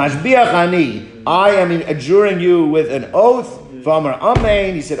good. Mashbiach ani. I am adjuring you with an oath. V'amar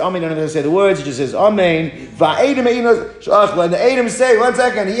amen. He said amen. Don't have to say the words. He just says amen. Va'edim shalachla. And the Edim say, 1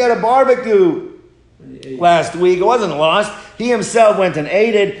 second, he had a barbecue last week. It wasn't lost. He himself went and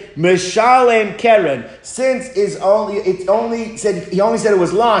ate it. Mishalem keren. Since he only said it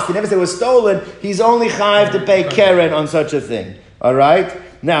was lost. He never said it was stolen. He's only chayiv to pay keren on such a thing. All right.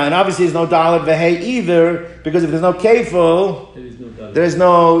 Now, and obviously there's no dalet v'hei either, because if there's no kefil, there's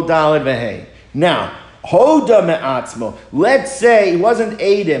no dalet v'hei. Now, hoda me'atzmo. Let's say it wasn't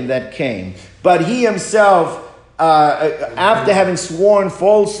Adam that came, but he himself, after having sworn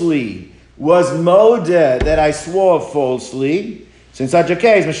falsely, was modeh that I swore falsely. So in such a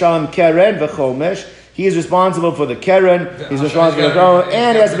case, Mishalem keren v'chomesh, he is responsible for the keren, he's responsible for the keren,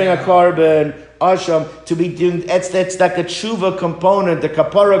 and he has to bring a carbon, asham, to be doing, that's like a tshuva component, the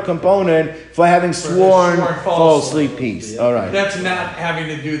kapara component for having sworn falsely peace. All right. That's not having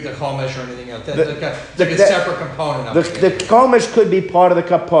to do with the chomesh or anything else. That's like a separate component of it. The chomesh could be part of the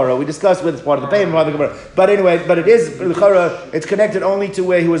kapara. We discussed whether it's part of the payment, part of the kapara. But anyway, but it is, it's connected only to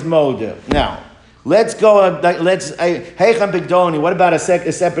where he was molded. Now, let's go, Heicham Bigdoni, what about a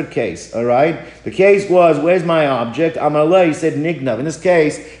separate case, all right? The case was, where's my object? Amalei, he said Nignav. In this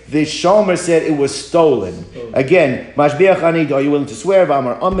case, the Shomer said it was stolen. Again, Mashbiach Anid, are you willing to swear?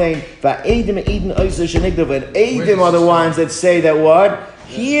 V'amar Amen. Va'edim Eden Oysa Shenignav. And Edim are the ones that say that what?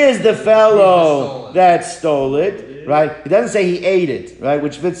 He is the fellow that stole it, right? It doesn't say he ate it, right?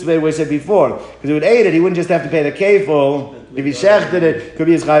 Which fits the way we said before. Because if he would ate it, he wouldn't just have to pay the kefil. If he shechted it, could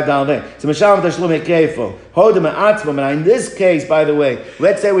be his chayiv down there. So Mishalem Tashlum Kefil. Hodem Atzmam. And in this case, by the way,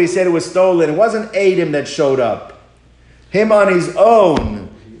 let's say we said it was stolen. It wasn't Adam that showed up. Him on his own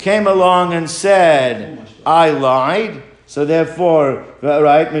came along and said, I lied. So therefore,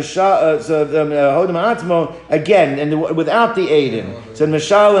 right, Hodem Atzmo, again, and without the Adam. So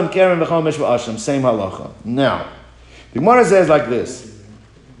Mishalem Keren V'chomesh V'asham. Same halacha. Now, the Gemara says like this,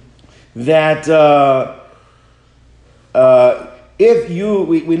 that if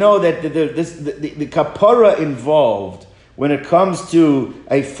we know that the kapara involved when it comes to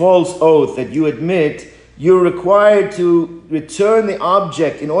a false oath that you admit, you're required to return the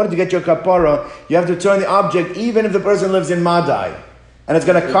object. In order to get your kapara, you have to return the object even if the person lives in Madai. And it's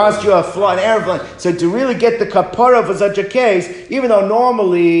going to cost you an airplane. So to really get the kapara for such a case, even though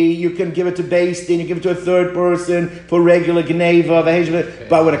normally you can give it to Beis Din, you give it to a third person for regular gneva,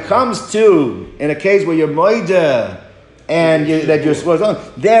 but when it comes to, in a case where you're moida, and that you're supposed to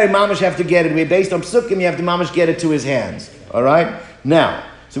own. There, mamash have to get it. We're based on psukim. You have to mamash get it to his hands. All right. Now,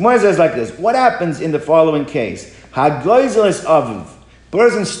 so one says like this: what happens in the following case? Hagoizel is aviv.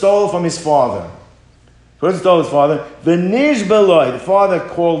 Person stole from his father. Person stole his father. The nishbeloi. The father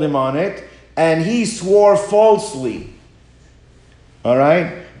called him on it, and he swore falsely. All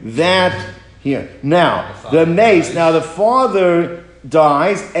right. That here. Now the mace. Now the father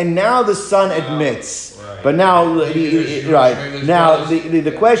dies, and now the son admits. Right. But now, right now,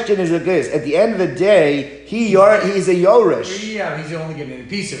 the question is like this: at the end of the day, he's a Yorish. Yeah, he's only getting a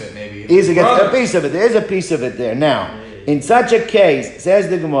piece of it, maybe. He's a piece of it. There's a piece of it there. Now, in such a case, says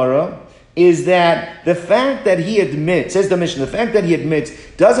the Gemara, is that the fact that he admits, says the Mishnah, the fact that he admits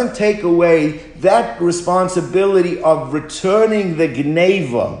doesn't take away that responsibility of returning the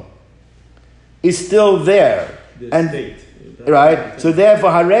gneva is still there. State. Right? So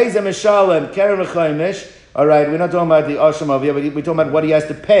therefore, Harei Zemeshalem, Keren V'Chaimish. All right, we're not talking about the Asham over here, but we're talking about what he has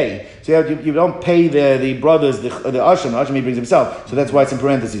to pay. So you don't pay the brothers, the Asham. The Asham he brings himself. So that's why it's in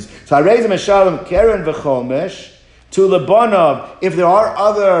parentheses. So Harei Zemeshalem, Keren V'Chaimish, to Lebanov, if there are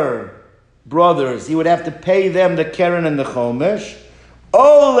other brothers, he would have to pay them the Keren and the Chomish.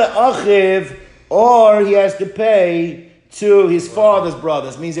 O Le'achiv, or he has to pay to his father's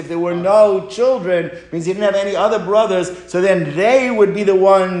brothers. Means if there were no children, means he didn't have any other brothers, so then they would be the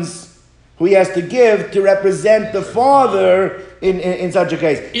ones who he has to give to represent the father in such a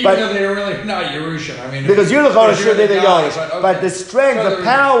case. Even though they're really not Yerusha. I mean, because you're the Chodesh, they're the Yosh. But the strength, the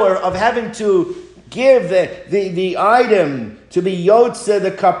power of having to give the item to be Yotze,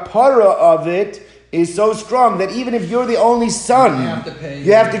 the kapara of it, is so strong that even if you're the only son,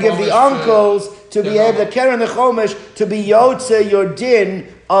 you have to give the uncles to be able to carry the chomesh to be yotze your din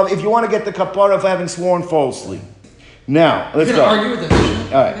of if you want to get the kapara for having sworn falsely. Now let's go. Argue with this.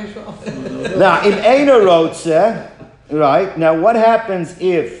 All right. Now in Eina Rotze, right? Now what happens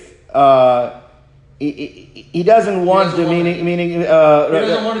if he doesn't want to meaning he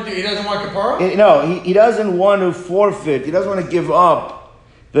doesn't want to do. He doesn't want kapara. No, he doesn't want to forfeit. He doesn't want to give up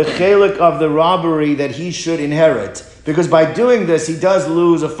the chelik of the robbery that he should inherit, because by doing this he does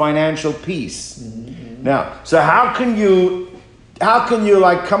lose a financial piece. Mm-hmm. Now, so how can you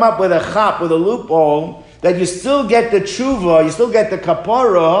like come up with a chap, with a loophole that you still get the tshuva, you still get the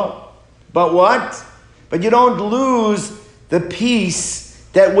kapara, but what? But you don't lose the piece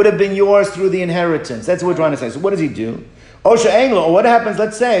that would have been yours through the inheritance. That's what we're trying to say. So what does he do? Or what happens?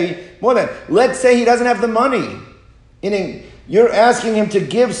 Let's say he doesn't have the money. Meaning, you're asking him to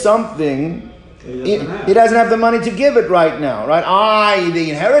give something. He doesn't have the money to give it right now, right? The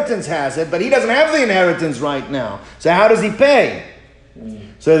inheritance has it, but he doesn't have the inheritance right now. So how does he pay?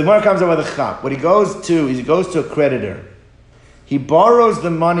 So the Gemara comes up with a chap. What he goes to a creditor. He borrows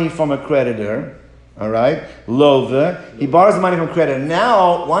the money from a creditor, all right? Love. He borrows the money from a creditor.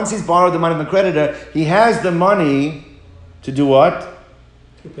 Now, once he's borrowed the money from a creditor, he has the money to do what?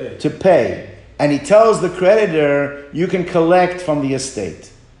 To pay. And he tells the creditor, you can collect from the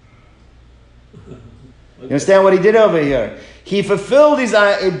estate. You understand what he did over here? He fulfilled his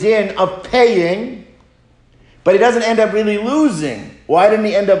din of paying, but he doesn't end up really losing. Why didn't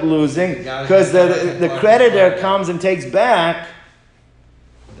he end up losing? Because the creditor comes and takes back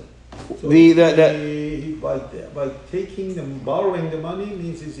so by taking and borrowing the money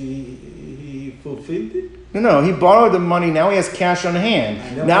means he fulfilled it? No, he borrowed the money. Now he has cash on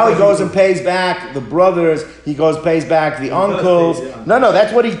hand. Now he goes and pays back the brothers. He pays back the uncles. No,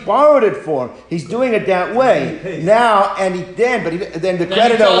 that's what he borrowed it for. He's doing it that way. Now, then the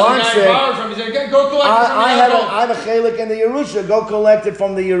creditor wants it. Go collect it from I have a chelik in the Yerusha. Go collect it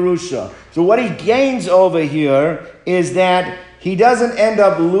from the Yerusha. So what he gains over here is that he doesn't end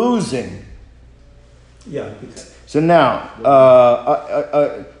up losing. Yeah. So now,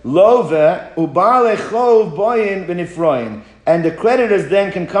 love ubale chov boyin v'nifroyin, and the creditors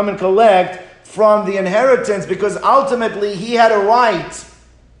then can come and collect from the inheritance because ultimately he had a right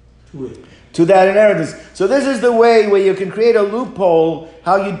to that inheritance. So this is the way where you can create a loophole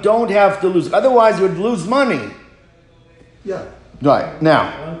how you don't have to lose. Otherwise, you would lose money. Yeah. Right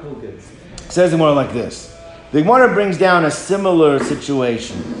now, it says the Gemara like this. The Gemara brings down a similar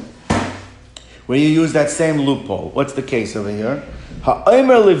situation where you use that same loophole. What's the case over here?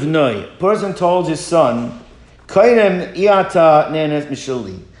 Ha'omer livnoi. Person told his son, Kainem iata nenes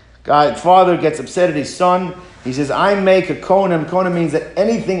mishali. Father gets upset at his son. He says, I make a konem. Konem means that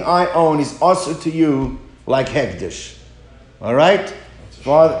anything I own is also to you like hegdish. All right?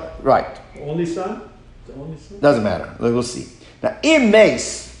 Father, right. Only son? The only son? Doesn't matter. We'll see. Now, in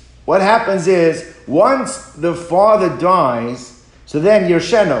mace, what happens is, once the father dies, So then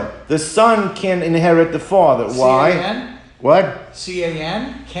Yersheno, the son can inherit the father. Why? C-A-N? What?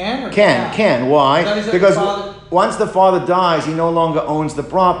 C-A-N? Can or Can. Why? That is that Because the father- once the father dies, he no longer owns the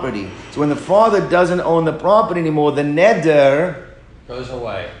property. So when the father doesn't own the property anymore, the neder goes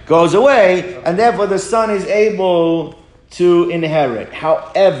away, and therefore the son is able to inherit.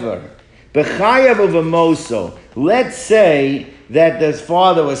 However, b'chayav uvemoso, let's say that the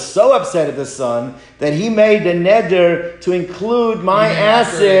father was so upset at the son that he made the neder to include my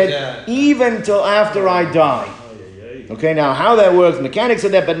asset even till after I die. Okay, now how that works, mechanics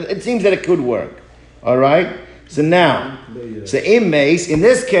of that, but it seems that it could work. All right? So now, in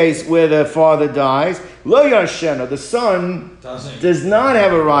this case where the father dies, lo yarsheno, the son does not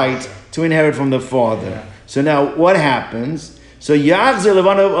have a right to inherit from the father. Yeah. So now what happens? So yachzer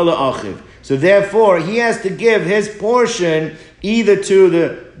levanav ala achiv. So therefore, he has to give his portion either to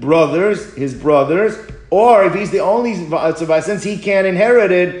his brothers, or if he's the only, so since he can't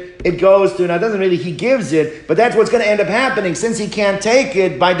inherit it, it goes to, now it doesn't really, he gives it, but that's what's going to end up happening. Since he can't take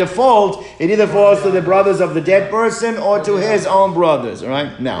it, by default, it either falls to the brothers of the dead person or to his own brothers, all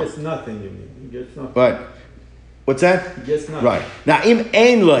right? Now. It's nothing, you mean. He gets nothing. Right. What's that? He gets nothing. Right. Now, im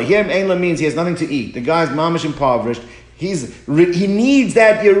einla, here im einla means he has nothing to eat. The guy's mamish impoverished. He needs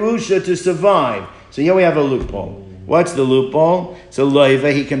that Yerusha to survive. So here we have a loophole. What's the loophole? So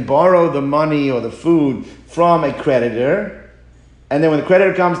loiva, he can borrow the money or the food from a creditor, and then when the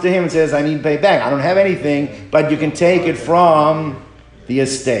creditor comes to him and says, I need to pay back, I don't have anything, but you can take it from the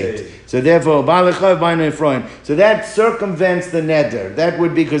estate. So therefore, so that circumvents the neder. That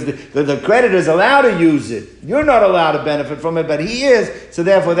would be because the creditor is allowed to use it. You're not allowed to benefit from it, but he is. So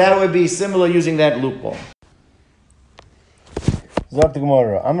therefore, that would be similar using that loophole. Zok the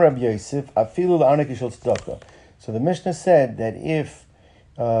Gemara, I'm Rabbi Yosef, afilu la'arneki shel tzedakah. So the Mishnah said that if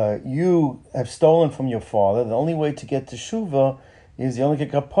you have stolen from your father, the only way to get to Shuvah is the only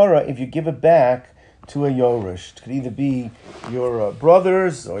kapara if you give it back to a Yorush. It could either be your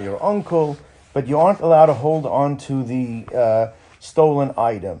brothers or your uncle, but you aren't allowed to hold on to the stolen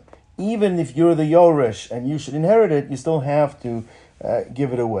item. Even if you're the Yorush and you should inherit it, you still have to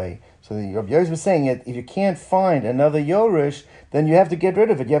give it away. So the Rabbi Yosef was saying that if you can't find another Yorush, then you have to get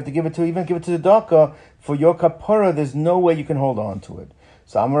rid of it. You have to give it to the Daka. For your kapara, there's no way you can hold on to it.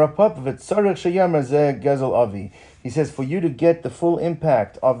 So Amar Avi. He says, for you to get the full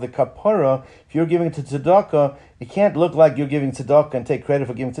impact of the kapara, if you're giving it to tzedakah, it can't look like you're giving tzedakah and take credit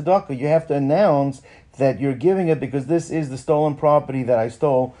for giving tzedakah. You have to announce that you're giving it because this is the stolen property that I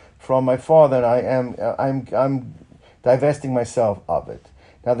stole from my father, and I'm divesting myself of it.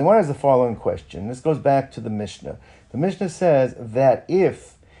 Now the one has the following question. This goes back to the Mishnah. The Mishnah says that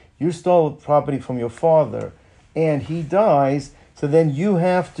if you stole property from your father and he dies, so then you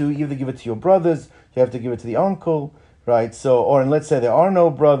have to either give it to your brothers, you have to give it to the uncle, right? So, or and let's say there are no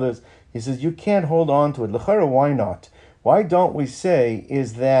brothers. He says you can't hold on to it. L'chara, why not? Why don't we say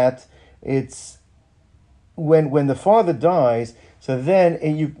is that it's when the father dies, so then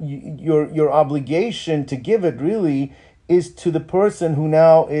your obligation to give it really is to the person who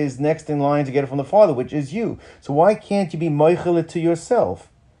now is next in line to get it from the father, which is you. So why can't you be moichel it to yourself?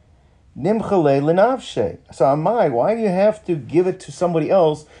 Nimchale lenavshe. So why do you have to give it to somebody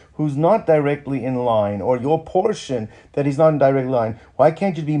else who's not directly in line, or your portion that he's not in direct line? Why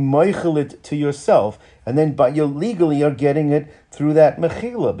can't you be moichel it to yourself, and then but you're getting it through that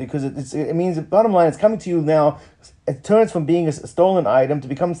mechila? Because it means, the bottom line, it's coming to you now. It turns from being a stolen item to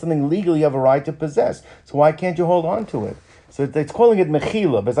become something legally you have a right to possess. So why can't you hold on to it? So it's calling it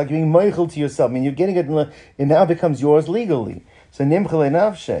mechila, but it's like being moichel to yourself. I mean, you're getting it, it now becomes yours legally. So nimchale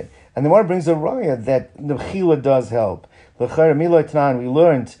nafshe. And the Gemara brings a raya that the mechila does help. We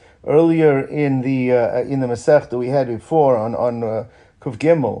learned earlier in the Masechta we had before on Kuf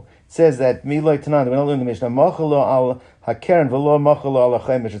Gimel. It says that miloi tanan. We don't learn the Mishnah. Machalo al hakeren v'lo machalo al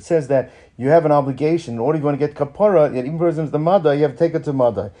hachemish. It says that you have an obligation in order you want to get kapara. Yet even person's the mother, you have to take it to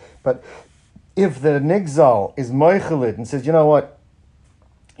mother. But if the nigzal is moichelit and says, you know what,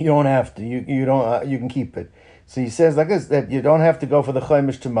 you don't have to. You don't. You can keep it. So he says like this, that you don't have to go for the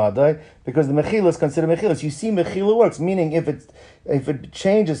chaimish to madai, because the mechila is considered mechila. So you see mechila works, meaning if it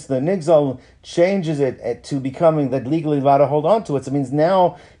changes, the nigzal changes it to becoming that legally allowed to hold on to it. So it means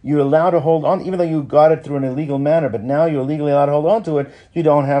now you're allowed to hold on, even though you got it through an illegal manner, but now you're legally allowed to hold on to it, you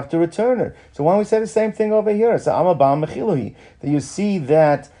don't have to return it. So why don't we say the same thing over here? So amabam mechilahi, that you see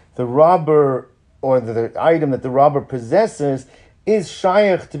that the robber, or the item that the robber possesses, is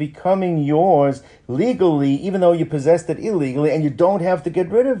shaykh to becoming yours legally, even though you possessed it illegally, and you don't have to get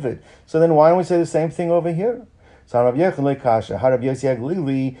rid of it. So then why don't we say the same thing over here? So Rabbi Yechon le kasha, Rabbi Yosef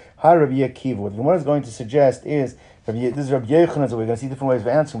Lili, Rabbi Akiva. What the Gemara is going to suggest is This is Rabbi Yochanan's, we're going to see different ways of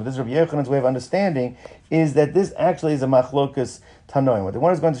answering, but this is Rabbi Yochanan's way of understanding, is that this actually is a machlokas tanoim. What the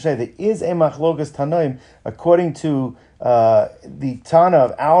one is going to say, there is a machlokas tanoim according to the Tana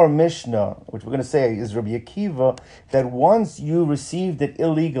of our Mishnah, which we're going to say is Rabbi Akiva, that once you received it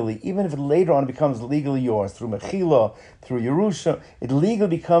illegally, even if it later on becomes legally yours, through Mechila, through Yerusha, it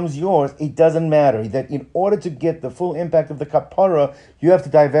legally becomes yours, it doesn't matter. That in order to get the full impact of the kapara, you have to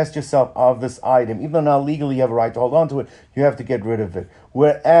divest yourself of this item. Even though now legally you have a right to hold on to it, you have to get rid of it.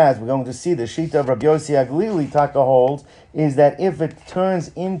 Whereas, we're going to see the Shita of Rabbi Yossi Aglili, Taka holds, is that if it turns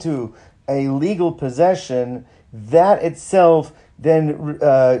into a legal possession, that itself then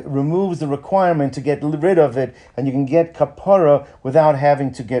removes the requirement to get rid of it, and you can get kapara without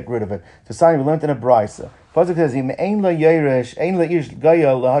having to get rid of it. So, Sani, we learned in a brisa. Pasuk says,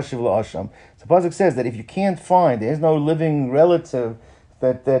 So, Pasuk says that if you can't find, there is no living relative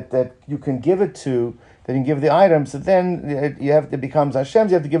that you can give it to, that you can give the item, so then it becomes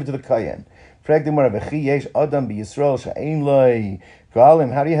Hashem's, you have to give it to the Kayan. How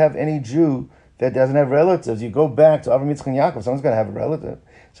do you have any Jew that doesn't have relatives? You go back to Avram, Yitzchak, and Yaakov, someone's going to have a relative.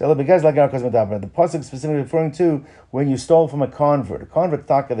 So the pasuk specifically referring to when you stole from a convert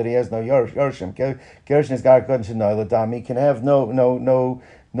taka that he has no Yorshim. Gershon is he can have no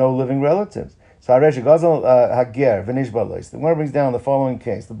living relatives. So Haresh Gazel Hager Vinish Balos. The one brings down the following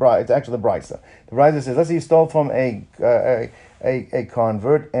case. It's actually the Brisa. The Brisa says, let's say you stole from a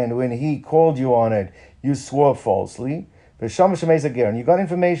convert, and when he called you on it, you swore falsely. And you got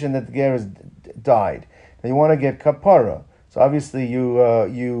information that the ger has died. Now you want to get kapara. So obviously you're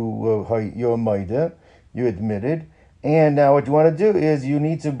maida, you admitted, and now what you want to do is you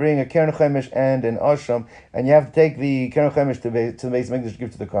need to bring a keren chemesh and an asham, and you have to take the keren chemesh to the Beis Mikdash to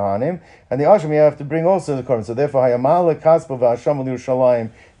give to the kohanim, and the asham you have to bring also the korban. So therefore hayamala kaspa v'asham l'Yerushalayim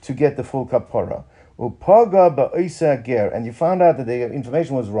to get the full kapara. Upaga ba'isa ger, and you found out that the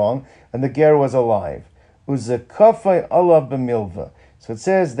information was wrong, and the ger was alive. Uzakafay alav b'milva. So it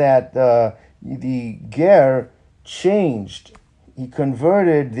says that the ger changed. He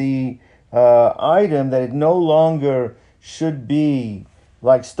converted the item that it no longer should be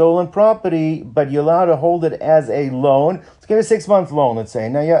like stolen property, but you're allowed to hold it as a loan. Let's give a 6-month loan, let's say.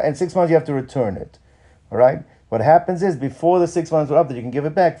 Now, in 6 months you have to return it. All right. What happens is before the 6 months are up, that you can give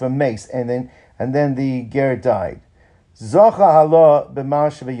it back for mace, and then the ger died. Zacha hala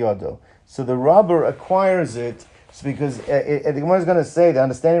b'mash v'yodo. So the robber acquires it, because the Gemara is going to say, the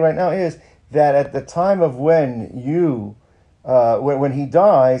understanding right now is that at the time of when you, when he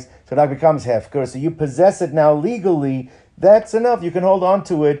dies, so that becomes hefker, so you possess it now legally, that's enough, you can hold on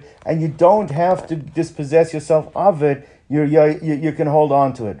to it, and you don't have to dispossess yourself of it, you can hold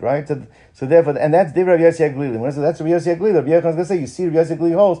on to it, right? So therefore, and that's Divrei Rabbi Yossi Aglili. When I say that's Rabbi Yossi Aglili, Rabbi Yochanan's going to say, you see Rabbi Yossi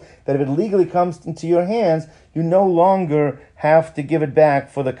Aglili holds that if it legally comes into your hands, you no longer have to give it back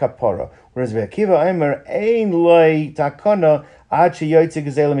for the kapara. Whereas Rabbi Akiva Aimer ein loy takana ad sheyotze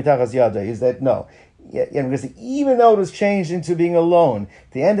gezela mitachas yada, is that no. Yeah, because even though it was changed into being a loan,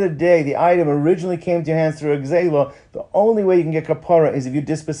 at the end of the day, the item originally came to your hands through a gzela. The only way you can get kapara is if you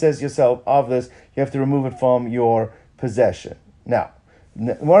dispossess yourself of this. You have to remove it from your possession. Now,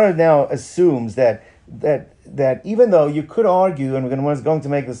 Gemara now assumes that even though you could argue, and we're going to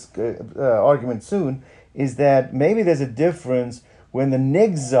make this argument soon, is that maybe there's a difference when the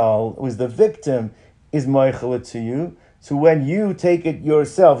nigzal, who is the victim, is meichelet to you. So when you take it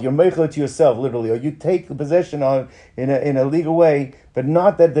yourself, you're meichelet to yourself, literally, or you take the possession of in a legal way, but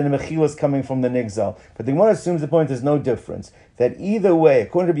not that the mechila is coming from the nigzal. But the Gemara assumes the point there's no difference. That either way,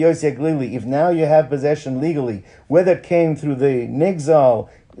 according to Rabbi Yossi Aglili, if now you have possession legally, whether it came through the nigzal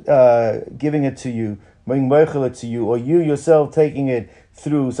giving it to you, being meichelet to you, or you yourself taking it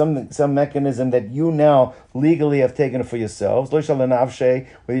through some mechanism that you now legally have taken it for yourselves, whether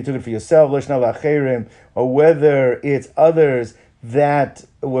you took it for yourself, or whether it's others that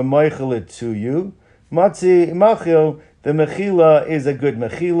were meichelet to you, the mechila is a good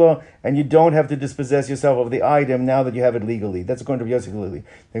mechila, and you don't have to dispossess yourself of the item now that you have it legally. That's according to Rabbi Yossi Aglili.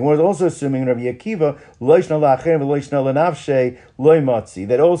 The Gemara is also assuming Rabbi Akiva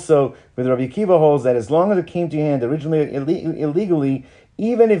that also with Rabbi Akiva holds that as long as it came to your hand originally illegally,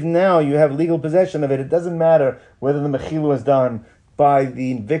 even if now you have legal possession of it, it doesn't matter whether the mechila was done by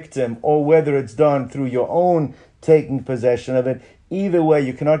the victim or whether it's done through your own taking possession of it. Either way,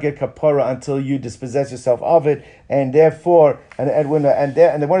 you cannot get kapara until you dispossess yourself of it, and therefore, and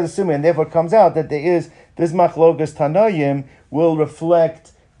the one is assuming, and therefore it comes out that there is this machlokas tanayim will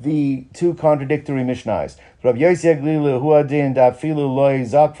reflect the two contradictory mishnayos. Rabbi Yossi Aglili hu adin dafilu loy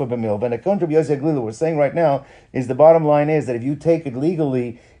zakfa b'milva. And according to Rabbi Yossi Aglili, what we're saying right now is the bottom line is that if you take it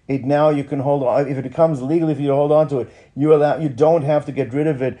legally, it now you can hold on. If it becomes legal for you to hold on to it, you don't have to get rid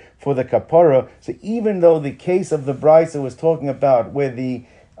of it for the kapara. So even though the case of the brisa was talking about where the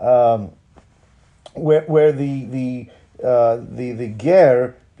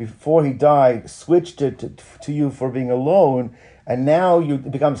ger before he died switched it to you for being alone, and now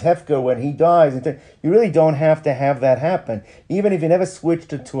it becomes hefker when he dies. You really don't have to have that happen. Even if you never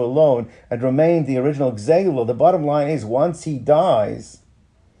switched it to a loan and remained the original gzeilo, the bottom line is once he dies,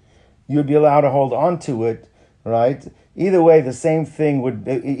 you'd be allowed to hold on to it, right? Either way, the same thing would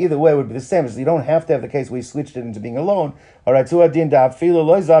be the same. So you don't have to have the case where you switched it into being a loan. All right, that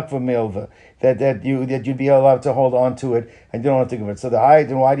you'd be allowed to hold on to it and you don't have to give it. So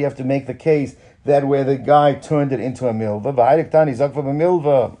then why do you have to make the case that where the guy turned it into a milva?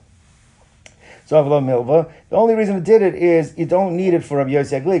 The only reason it did it is you don't need it for Rabbi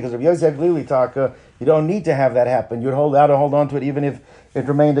Yossi Aglili, because Rabbi Yossi Aglili taka, you don't need to have that happen. You'd hold on to it even if it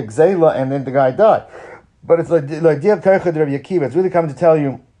remained a gzeila and then the guy died. But it's like Dia Karchad Rabbi Akiva. It's really coming to tell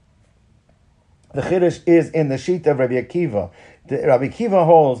you the chiddush is in the sheet of Rabbi Akiva. Rabbi Akiva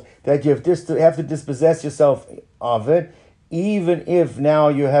holds that you have to dispossess yourself of it, even if now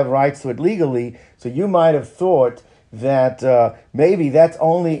you have rights to it legally. So you might have thought that maybe that's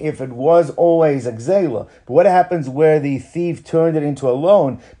only if it was always a gzeila. But what happens where the thief turned it into a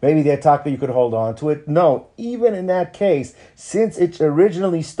loan? Maybe the ataka you could hold on to it. No, even in that case, since it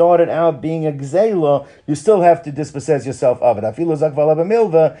originally started out being a gzeila, you still have to dispossess yourself of it. So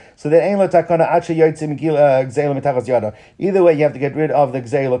that ain't takana gzeila. Either way, you have to get rid of the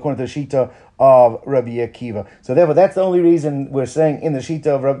gzeila according to the shita of Rabbi Akiva. So therefore, that's the only reason we're saying in the shita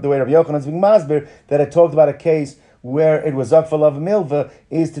of the way Rabbi Yochanan is being masbir that it talked about a case where it was zakfalav milva,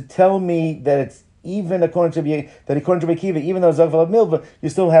 is to tell me that it's even according to Rabbi Akiva, even though it's zakfalav milva, you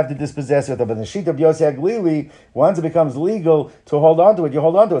still have to dispossess it. But in the sheet of Yossi Aglili, once it becomes legal to hold on to it, you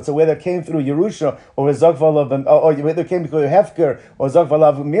hold on to it. So whether it came through Yerusha or zakfalav, or whether it came because of hefker or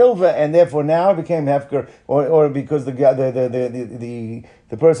zakfalav milva, and therefore now it became hefker, or because the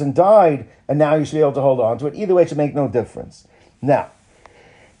person died, and now you should be able to hold on to it. Either way, it should make no difference. Now,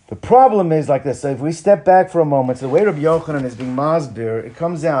 the problem is like this. So if we step back for a moment, so the way Rabbi Yochanan is being masbir, it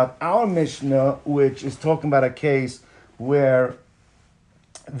comes out, our Mishnah, which is talking about a case where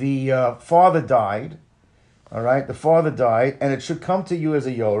the father died, all right, the father died, and it should come to you as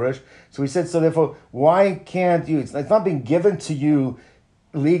a Yoresh. So we said, so therefore, why can't you, it's not being given to you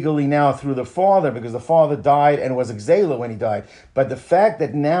legally now through the father, because the father died and was exela when he died. But the fact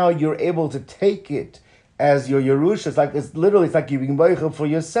that now you're able to take it as your Yerusha, it's like you're being boichel for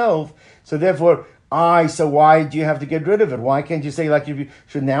yourself. So therefore, so why do you have to get rid of it? Why can't you say like you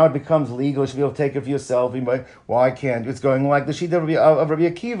should, now it becomes legal, you should be able to take it for yourself? Why can't it's going like the sheet of Rabbi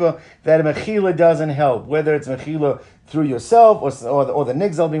Akiva that a mechila doesn't help, whether it's mechila through yourself or the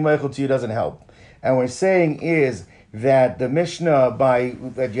nigzal being boichel to you doesn't help. And what we're saying is that the Mishnah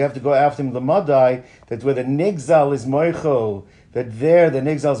that you have to go after him the madai, that where the nigzal is moichel, that there the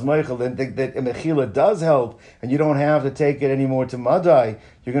nigzal's moichel, that mechila does help, and you don't have to take it anymore to madai.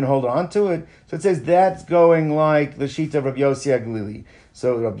 You're going to hold on to it. So it says that's going like the sheet of Rabbi Yossi Aglili.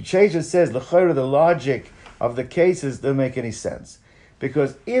 So Rabbi Shesha says the logic of the cases doesn't make any sense,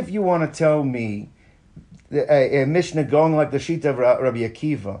 because if you want to tell me a Mishnah going like the sheet of Rabbi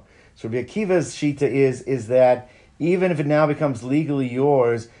Akiva, so Rabbi Akiva's shita is that even if it now becomes legally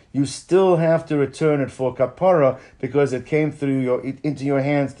yours, you still have to return it for kapara because it came into your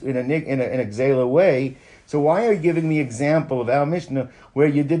hands in a gzela way. So why are you giving me example of our Mishnah where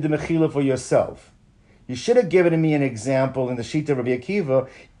you did the mechila for yourself? You should have given me an example in the sheet of Rabbi Akiva,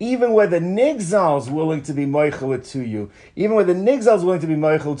 even where the nigzal is willing to be moichel to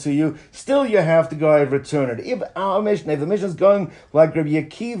you, still you have to go and return it. If the Mishnah is going like Rabbi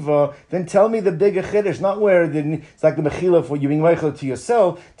Akiva, then tell me the bigger chiddush, not where it's like the mechila for you being moichel to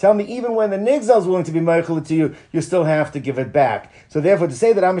yourself. Tell me even when the nigzal is willing to be moichel to you, you still have to give it back. So therefore, to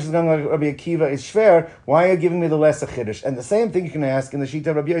say that our Mishnah is going like Rabbi Akiva is fair, why are you giving me the lesser chiddush? And the same thing you can ask in the sheet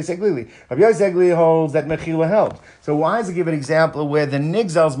of Rabbi Yossi Aglili. Rabbi Yossi Aglili holds that mechila helps. So why does it give an example where the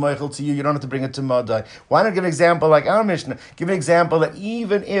nigzal's moichel to you don't have to bring it to madai? Why not give an example like our Mishnah? Give an example that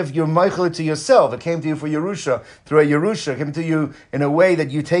even if you're moichel to yourself, it came to you for Yerusha, through a Yerusha, it came to you in a way that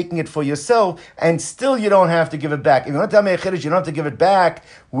you're taking it for yourself, and still you don't have to give it back. If you don't tell me a chiddush, you don't have to give it back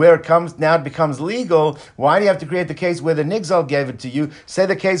where it becomes legal. Why do you have to create the case where the nigzal gave it to you? Say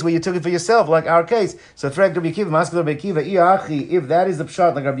the case where you took it for yourself, like our case. So if that is the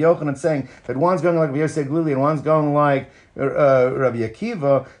pshat, like Rabbi Yochanan saying that one's going like Rabbi Yossi Aglili and one's going like Rabbi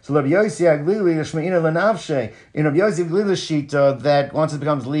Akiva. So Rabbi Yossi Aglili Shmeina Lenavshe. In Rabbi Yossi Aglila's shita, that once it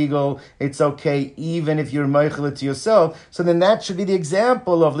becomes legal, it's okay even if you're meichel it to yourself. So then that should be the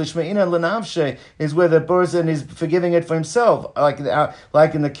example of Lishmeina Lenavshe, is where the person is forgiving it for himself, like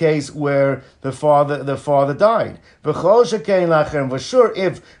in the case where the father died. V'chol shekein lachem. For sure,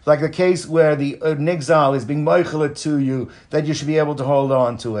 if like the case where the nigzal is being meichel it to you, that you should be able to hold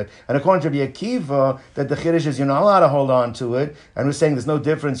on to it. And according to Rabbi Akiva, that the chiddush is you're not allowed to hold on to it, and we're saying there's no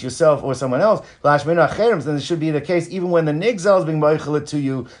difference yourself or someone else. Then it should be the case even when the nigzal is being meichel it to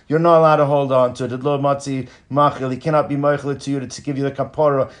you, you're not allowed to hold on to it. Lo matzi machil, he cannot be meichel it to you to give you the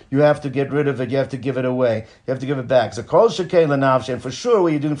kapara. You have to get rid of it. You have to give it away. You have to give it back. So kol shekei lenavshe, and for sure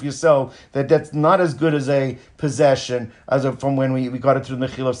what you're doing for yourself, that's not as good as a possession as from when we got it through the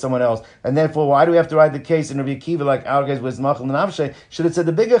mechil of someone else. And therefore, why do we have to write the case in Rabbi Akiva like our case was machil lenavshe? Should have said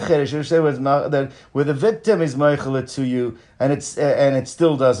the bigger chiddush. Should have said that where the victim is meichel it to you, and it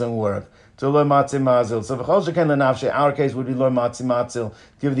still doesn't work. So lo matzi mazil. So v'chol sheken lenavshe, our case would be lo matzi matzil.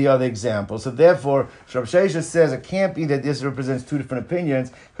 Give the other example. So therefore, Rav Sheshes says it can't be that this represents two different opinions,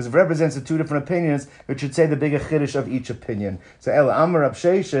 because if it represents the two different opinions, it should say the bigger chiddush of each opinion. So El Amar Rav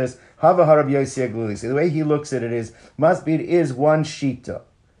Sheshes Hava Harab Yossi Aglili. So the way he looks at it is it is one shita.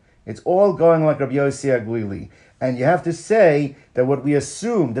 It's all going like Rabbi Yossi Aglili. And you have to say that what we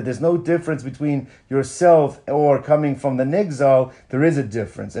assume, that there's no difference between yourself or coming from the nigzal, there is a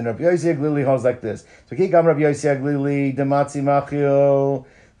difference. And Rabbi Yossi Aglili holds like this. So Kikam Rabbi Yossi Aglili, Dematzi Machil,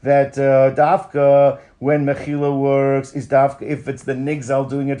 that dafka, when mechila works, is dafka if it's the nigzal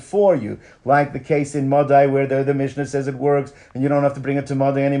doing it for you. Like the case in Madai where the Mishnah says it works and you don't have to bring it to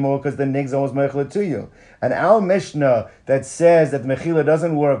Madai anymore because the nigzal was mechila to you. And our Mishnah that says that the mechila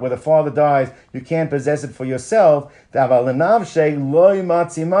doesn't work, where the father dies, you can't possess it for yourself, there,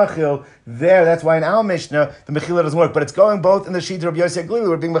 that's why in our Mishnah the mechila doesn't work. But it's going both in the sheet of Rabbi Yossi Aglili,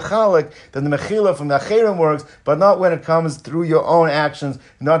 we're being mechalik, that the mechila from the acherim works, but not when it comes through your own actions,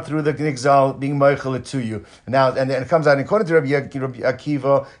 not through the nigzal being mechila to you. Now, and it comes out, according to Rabbi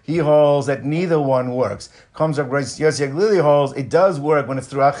Akiva, he holds that neither one works. Comes up, Rabbi Yossi Aglili holds it does work when it's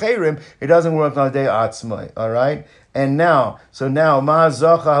through acherim, it doesn't work on the day atzmai. All right, and now ma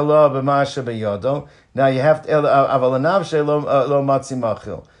zacha halav b'masha b'yado. Now you have to avalanav lo matzi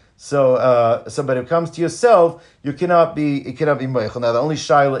machil. So but if it comes to yourself, it cannot be meichel. Now the only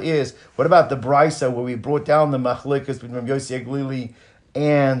shaila is, what about the brisa where we brought down the machlikas between Rabbi Yossi Aglili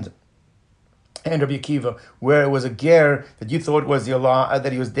and Rabbi Akiva, where it was a ger that you thought was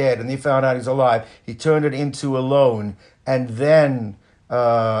that he was dead, and you found out he's alive. He turned it into a loan, and then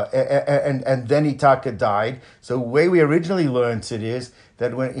then Itaka died. So the way we originally learned it is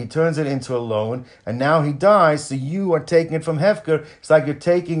that when he turns it into a loan, and now he dies, so you are taking it from Hefker, it's like you're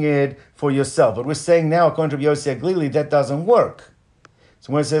taking it for yourself. But we're saying now, according to Yossi Aglili, that doesn't work.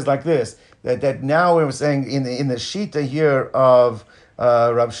 So when it says like this, that now we're saying in the shita here of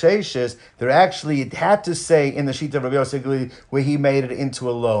Rav Sheshes, it had to say in the sheet of Rabbi Yossi Aglili where he made it into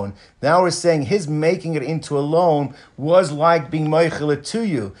a loan. Now we're saying his making it into a loan was like being meichel it to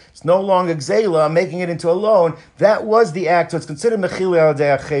you. It's no longer gzeila, making it into a loan. That was the act, so it's considered mechila al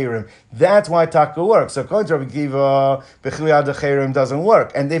dei acherim. That's why taka works. So according to Rabbi Akiva, mechila al dei acherim doesn't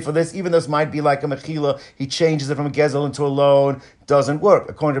work. And therefore this, even though this might be like a mechila, he changes it from a gezel into a loan, doesn't work.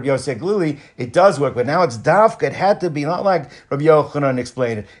 According to Rabbi Yossi Aglili, it does work, but now it's dafka. It had to be, not like Rabbi Yochanan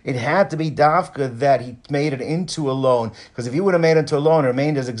explained it. It had to be dafka that he made it into a loan. Because if he would have made it into a loan or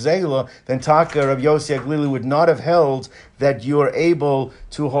remained as a gzeila, then Taka Rabbi Yossi Aglili would not have held that you're able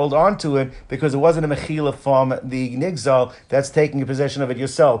to hold on to it because it wasn't a mechila from the nigzal that's taking possession of it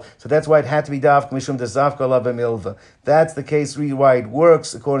yourself. So that's why it had to be dafka mishum desavka la b'milva. That's the case why it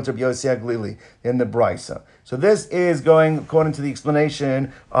works according to Rabbi Yossi Aglili in the brisa. So this is going according to the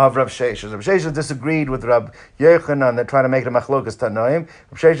explanation of Rav Sheshes. Rav Sheshes disagreed with Rav Yochanan that tried to make it a machlokas tanaim.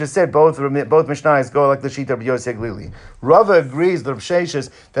 Rav Sheshes said both Mishnayos go like the sheet of Rabbi Yossi Aglili. Rava agrees with Rav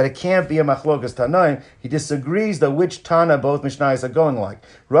Sheshes that it can't be a machlokas tanaim. He disagrees that which Tana both Mishnayos are going like.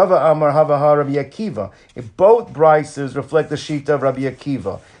 Rava Amar Havaha Rabbi Akiva. If both brises reflect the sheet of Rabbi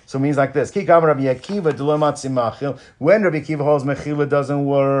Akiva. So it means like this. When Rabbi Akiva holds mechila doesn't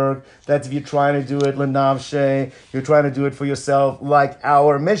work, that's if you're trying to do it lenavshe, you're trying to do it for yourself, like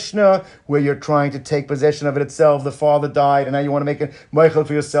our Mishnah, where you're trying to take possession of it itself. The father died, and now you want to make it mechil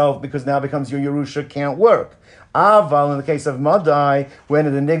for yourself because now it becomes your Yerusha, can't work. Aval, in the case of Madai, when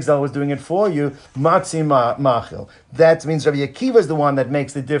the Nigzal was doing it for you, Matzi Machil. That means Rabbi Akiva is the one that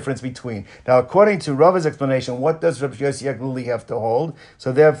makes the difference between. Now, according to Rava's explanation, what does Rabbi Yossi Aglili have to hold?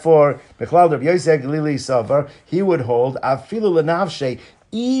 So therefore, Bechlal Rabbi Yossi Aglili Savar, he would hold Afilu Lenavshe,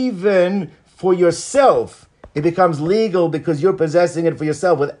 even for yourself. it becomes legal because you're possessing it for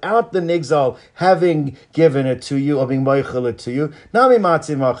yourself without the nigzal having given it to you or being moichel it to you. Nami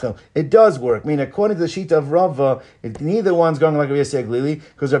matzi machel. It does work. I mean, according to the Shita of Rava, neither one's going like Rabbi Yossi Aglili,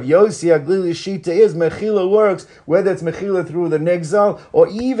 because Rabbi Yossi Aglili's Shita is mechila works, whether it's mechila through the nigzal or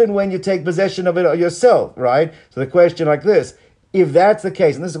even when you take possession of it yourself, right? So the question like this, if that's the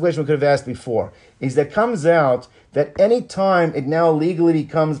case, and this is a question we could have asked before, is that comes out that any time it now legally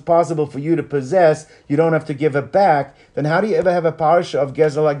becomes possible for you to possess, you don't have to give it back, then how do you ever have a parsha of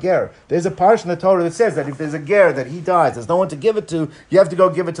Gezel HaGer? There's a parsha in the Torah that says that if there's a ger that he dies, there's no one to give it to, you have to go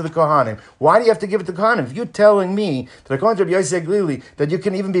give it to the Kohanim. Why do you have to give it to the Kohanim? If you're telling me, that according to Rabbi Yossi Aglili, that you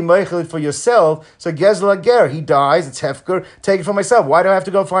can even be meichel for yourself, so Gezel HaGer, he dies, it's hefker, take it for myself. Why do I have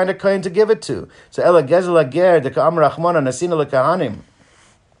to go find a Kohen to give it to? So Ela Gezel HaGer, the Ka'am Rachmana, Nasina LeKahanim,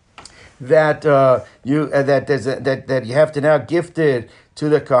 that you have to now gift it to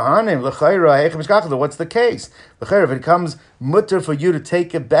the Kohanim. What's the case? If it comes mutter for you to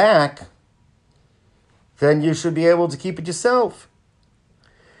take it back, then you should be able to keep it yourself.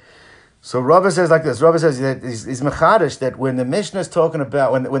 So Rabbi says like this. Rabbi says that he's mechadish that when the Mishnah is talking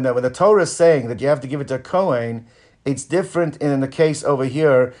about when the Torah is saying that you have to give it to a Kohen, it's different in the case over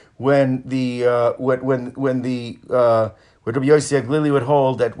here when Rabbi Yossi Aglili would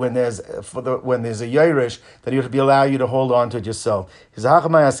hold that when there's a Yerush, that he would allow you to hold on to it yourself. The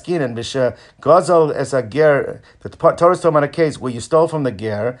Torah is talking about a case where you stole from the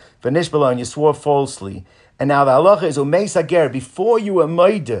ger, and you swore falsely. And now the halacha is umeis hager, before you were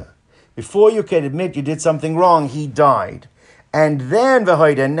moida, before you can admit you did something wrong, he died. And then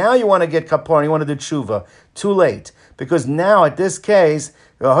now you want to get kapor, you want to do tshuva. Too late. Because now at this case,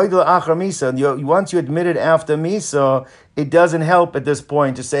 once you admit it after misa, it doesn't help at this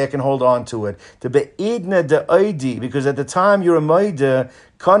point to say I can hold on to it. To be'idna de oidi, because at the time you're a moida,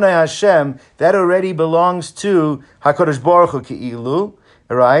 kanai Hashem, that already belongs to HaKadosh Baruch Hu Ki'ilu.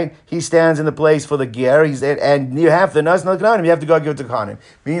 Right? He stands in the place for the ger, and you have the nas, you have to go give it to Kohanim.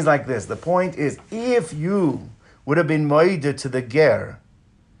 Means like this. The point is, if you would have been moida to the ger,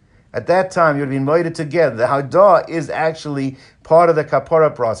 at that time, you would have been moided together. The hadah is actually part of the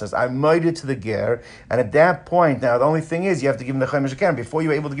kapara process. I'm moided to the ger, and at that point, now the only thing is you have to give him the chaymish again. Before you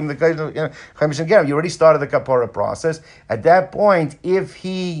were able to give him the chaymish again, you already started the kapara process. At that point, if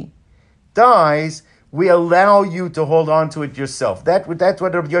he dies, we allow you to hold on to it yourself. That's what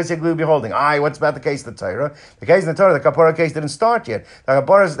Rabbi Yossi Aglili will be holding. What's about the case of the Torah? The case in the Torah, the kapara case didn't start yet. The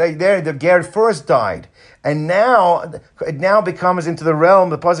kapara there, the ger first died. And now, it now becomes into the realm,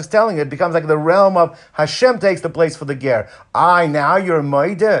 the pasuk's telling it becomes like the realm of Hashem takes the place for the ger. Now you're a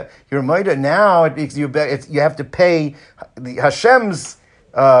moida. You're a moida. Now you have to pay the Hashem's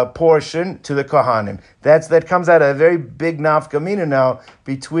portion to the Kohanim. That comes out of a very big nafkamina now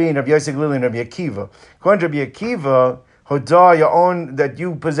between Rabbi Yossi Aglili and Rabbi Akiva. According to Rabbi Akiva, hodah, your own, that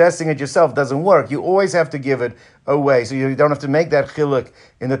you possessing it yourself doesn't work. You always have to give it away. So you don't have to make that chiluk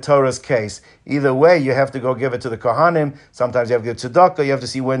in the Torah's case. Either way, you have to go give it to the Kohanim. Sometimes you have to give tzedakah. You have to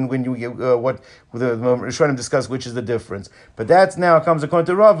see when you give what the Rishonim discuss which is the difference. But that's now comes according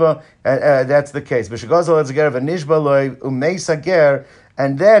to Rava. That's the case.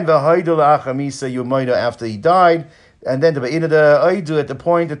 And then after he died. And then the Aidu at the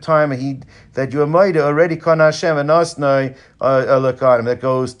point of time that you are already Kana Hashem and Asnai Alakanim, that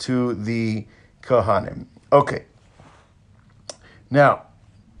goes to the Kohanim. Okay. Now,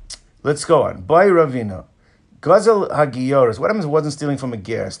 let's go on. By Ravina. Gazel Hagioris. What happens if it wasn't stealing from a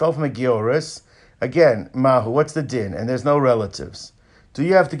ger? Stole from a Gioris. Again, Mahu, what's the din? And there's no relatives. Do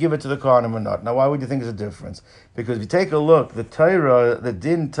you have to give it to the Kohanim or not? Now, why would you think there's a difference? Because if you take a look, the Torah, the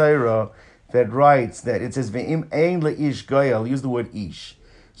din Torah, that writes that it says ve'im ein leish goy. I'll use the word ish.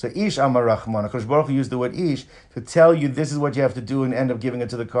 So ish amar rachman. HaKadosh Baruch Hu used the word ish to tell you this is what you have to do and end up giving it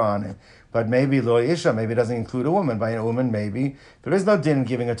to the Kohanim. But maybe lo isha, maybe it doesn't include a woman. By a woman, maybe there is no din in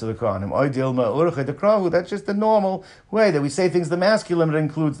giving it to the Kohanim. That's just the normal way that we say things. The masculine, but it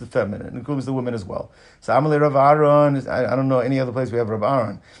includes the feminine, it includes the women as well. So Amalei Rav Aaron. I don't know any other place we have Rav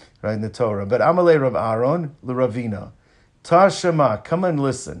Aaron right in the Torah, but Amalei Rav Aaron l'Ravina. Tashema, come and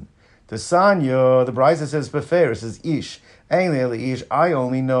listen. The Sanya, the Brisa says Befer, says Ish. I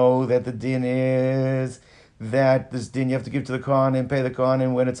only know that the din is that this din you have to give to the Kohen and pay the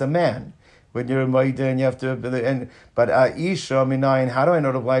Kohen when it's a man. When you're a Maida and you have to, but Isha Minayin, how do I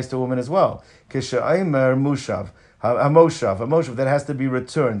know it applies to a woman as well? Kisha Aimer Mushav, a Moshav that has to be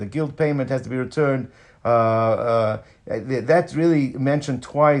returned. The guilt payment has to be returned. That's really mentioned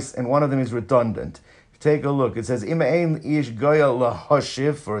twice, and one of them is redundant. Take a look. It says Ima Ein Ish Goya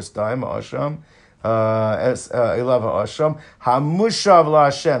Lahashiv, first time, Asham. Elava Asham. Hamushav La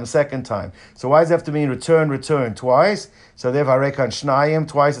Hashem, second time. So why does it have to mean return twice? So therefore, Harekan Shnayim,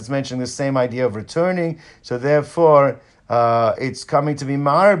 twice it's mentioning the same idea of returning. So therefore, it's coming to be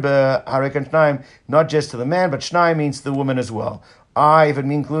Marbe, Harekan Shnayim, not just to the man, but Shnayim means to the woman as well. If it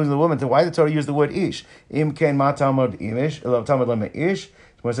means including the woman, then why did the Torah use the word ish? Im ken ma tamod imish, tamod lema ish.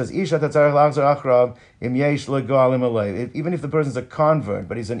 When it says ish atatzarech lachzor achrav im yesh legalim alei. Even if the person's a convert,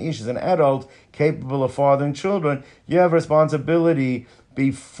 but he's an ish, he's an adult capable of fathering children, you have responsibility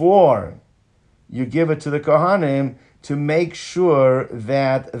before you give it to the kohanim to make sure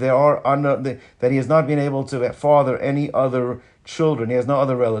that that he has not been able to father any other children. He has no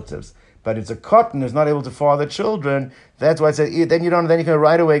other relatives. But it's a cotton who's not able to father children. That's why I said then you can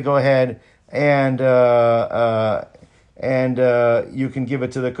right away go ahead and you can give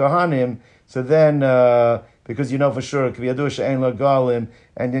it to the kohanim. So then because you know for sure it could be adush ein la galim,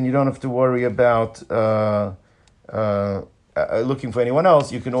 and then you don't have to worry about looking for anyone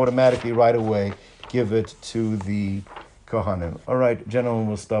else. You can automatically right away give it to the kohanim. All right, gentlemen,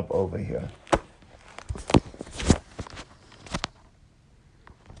 we'll stop over here.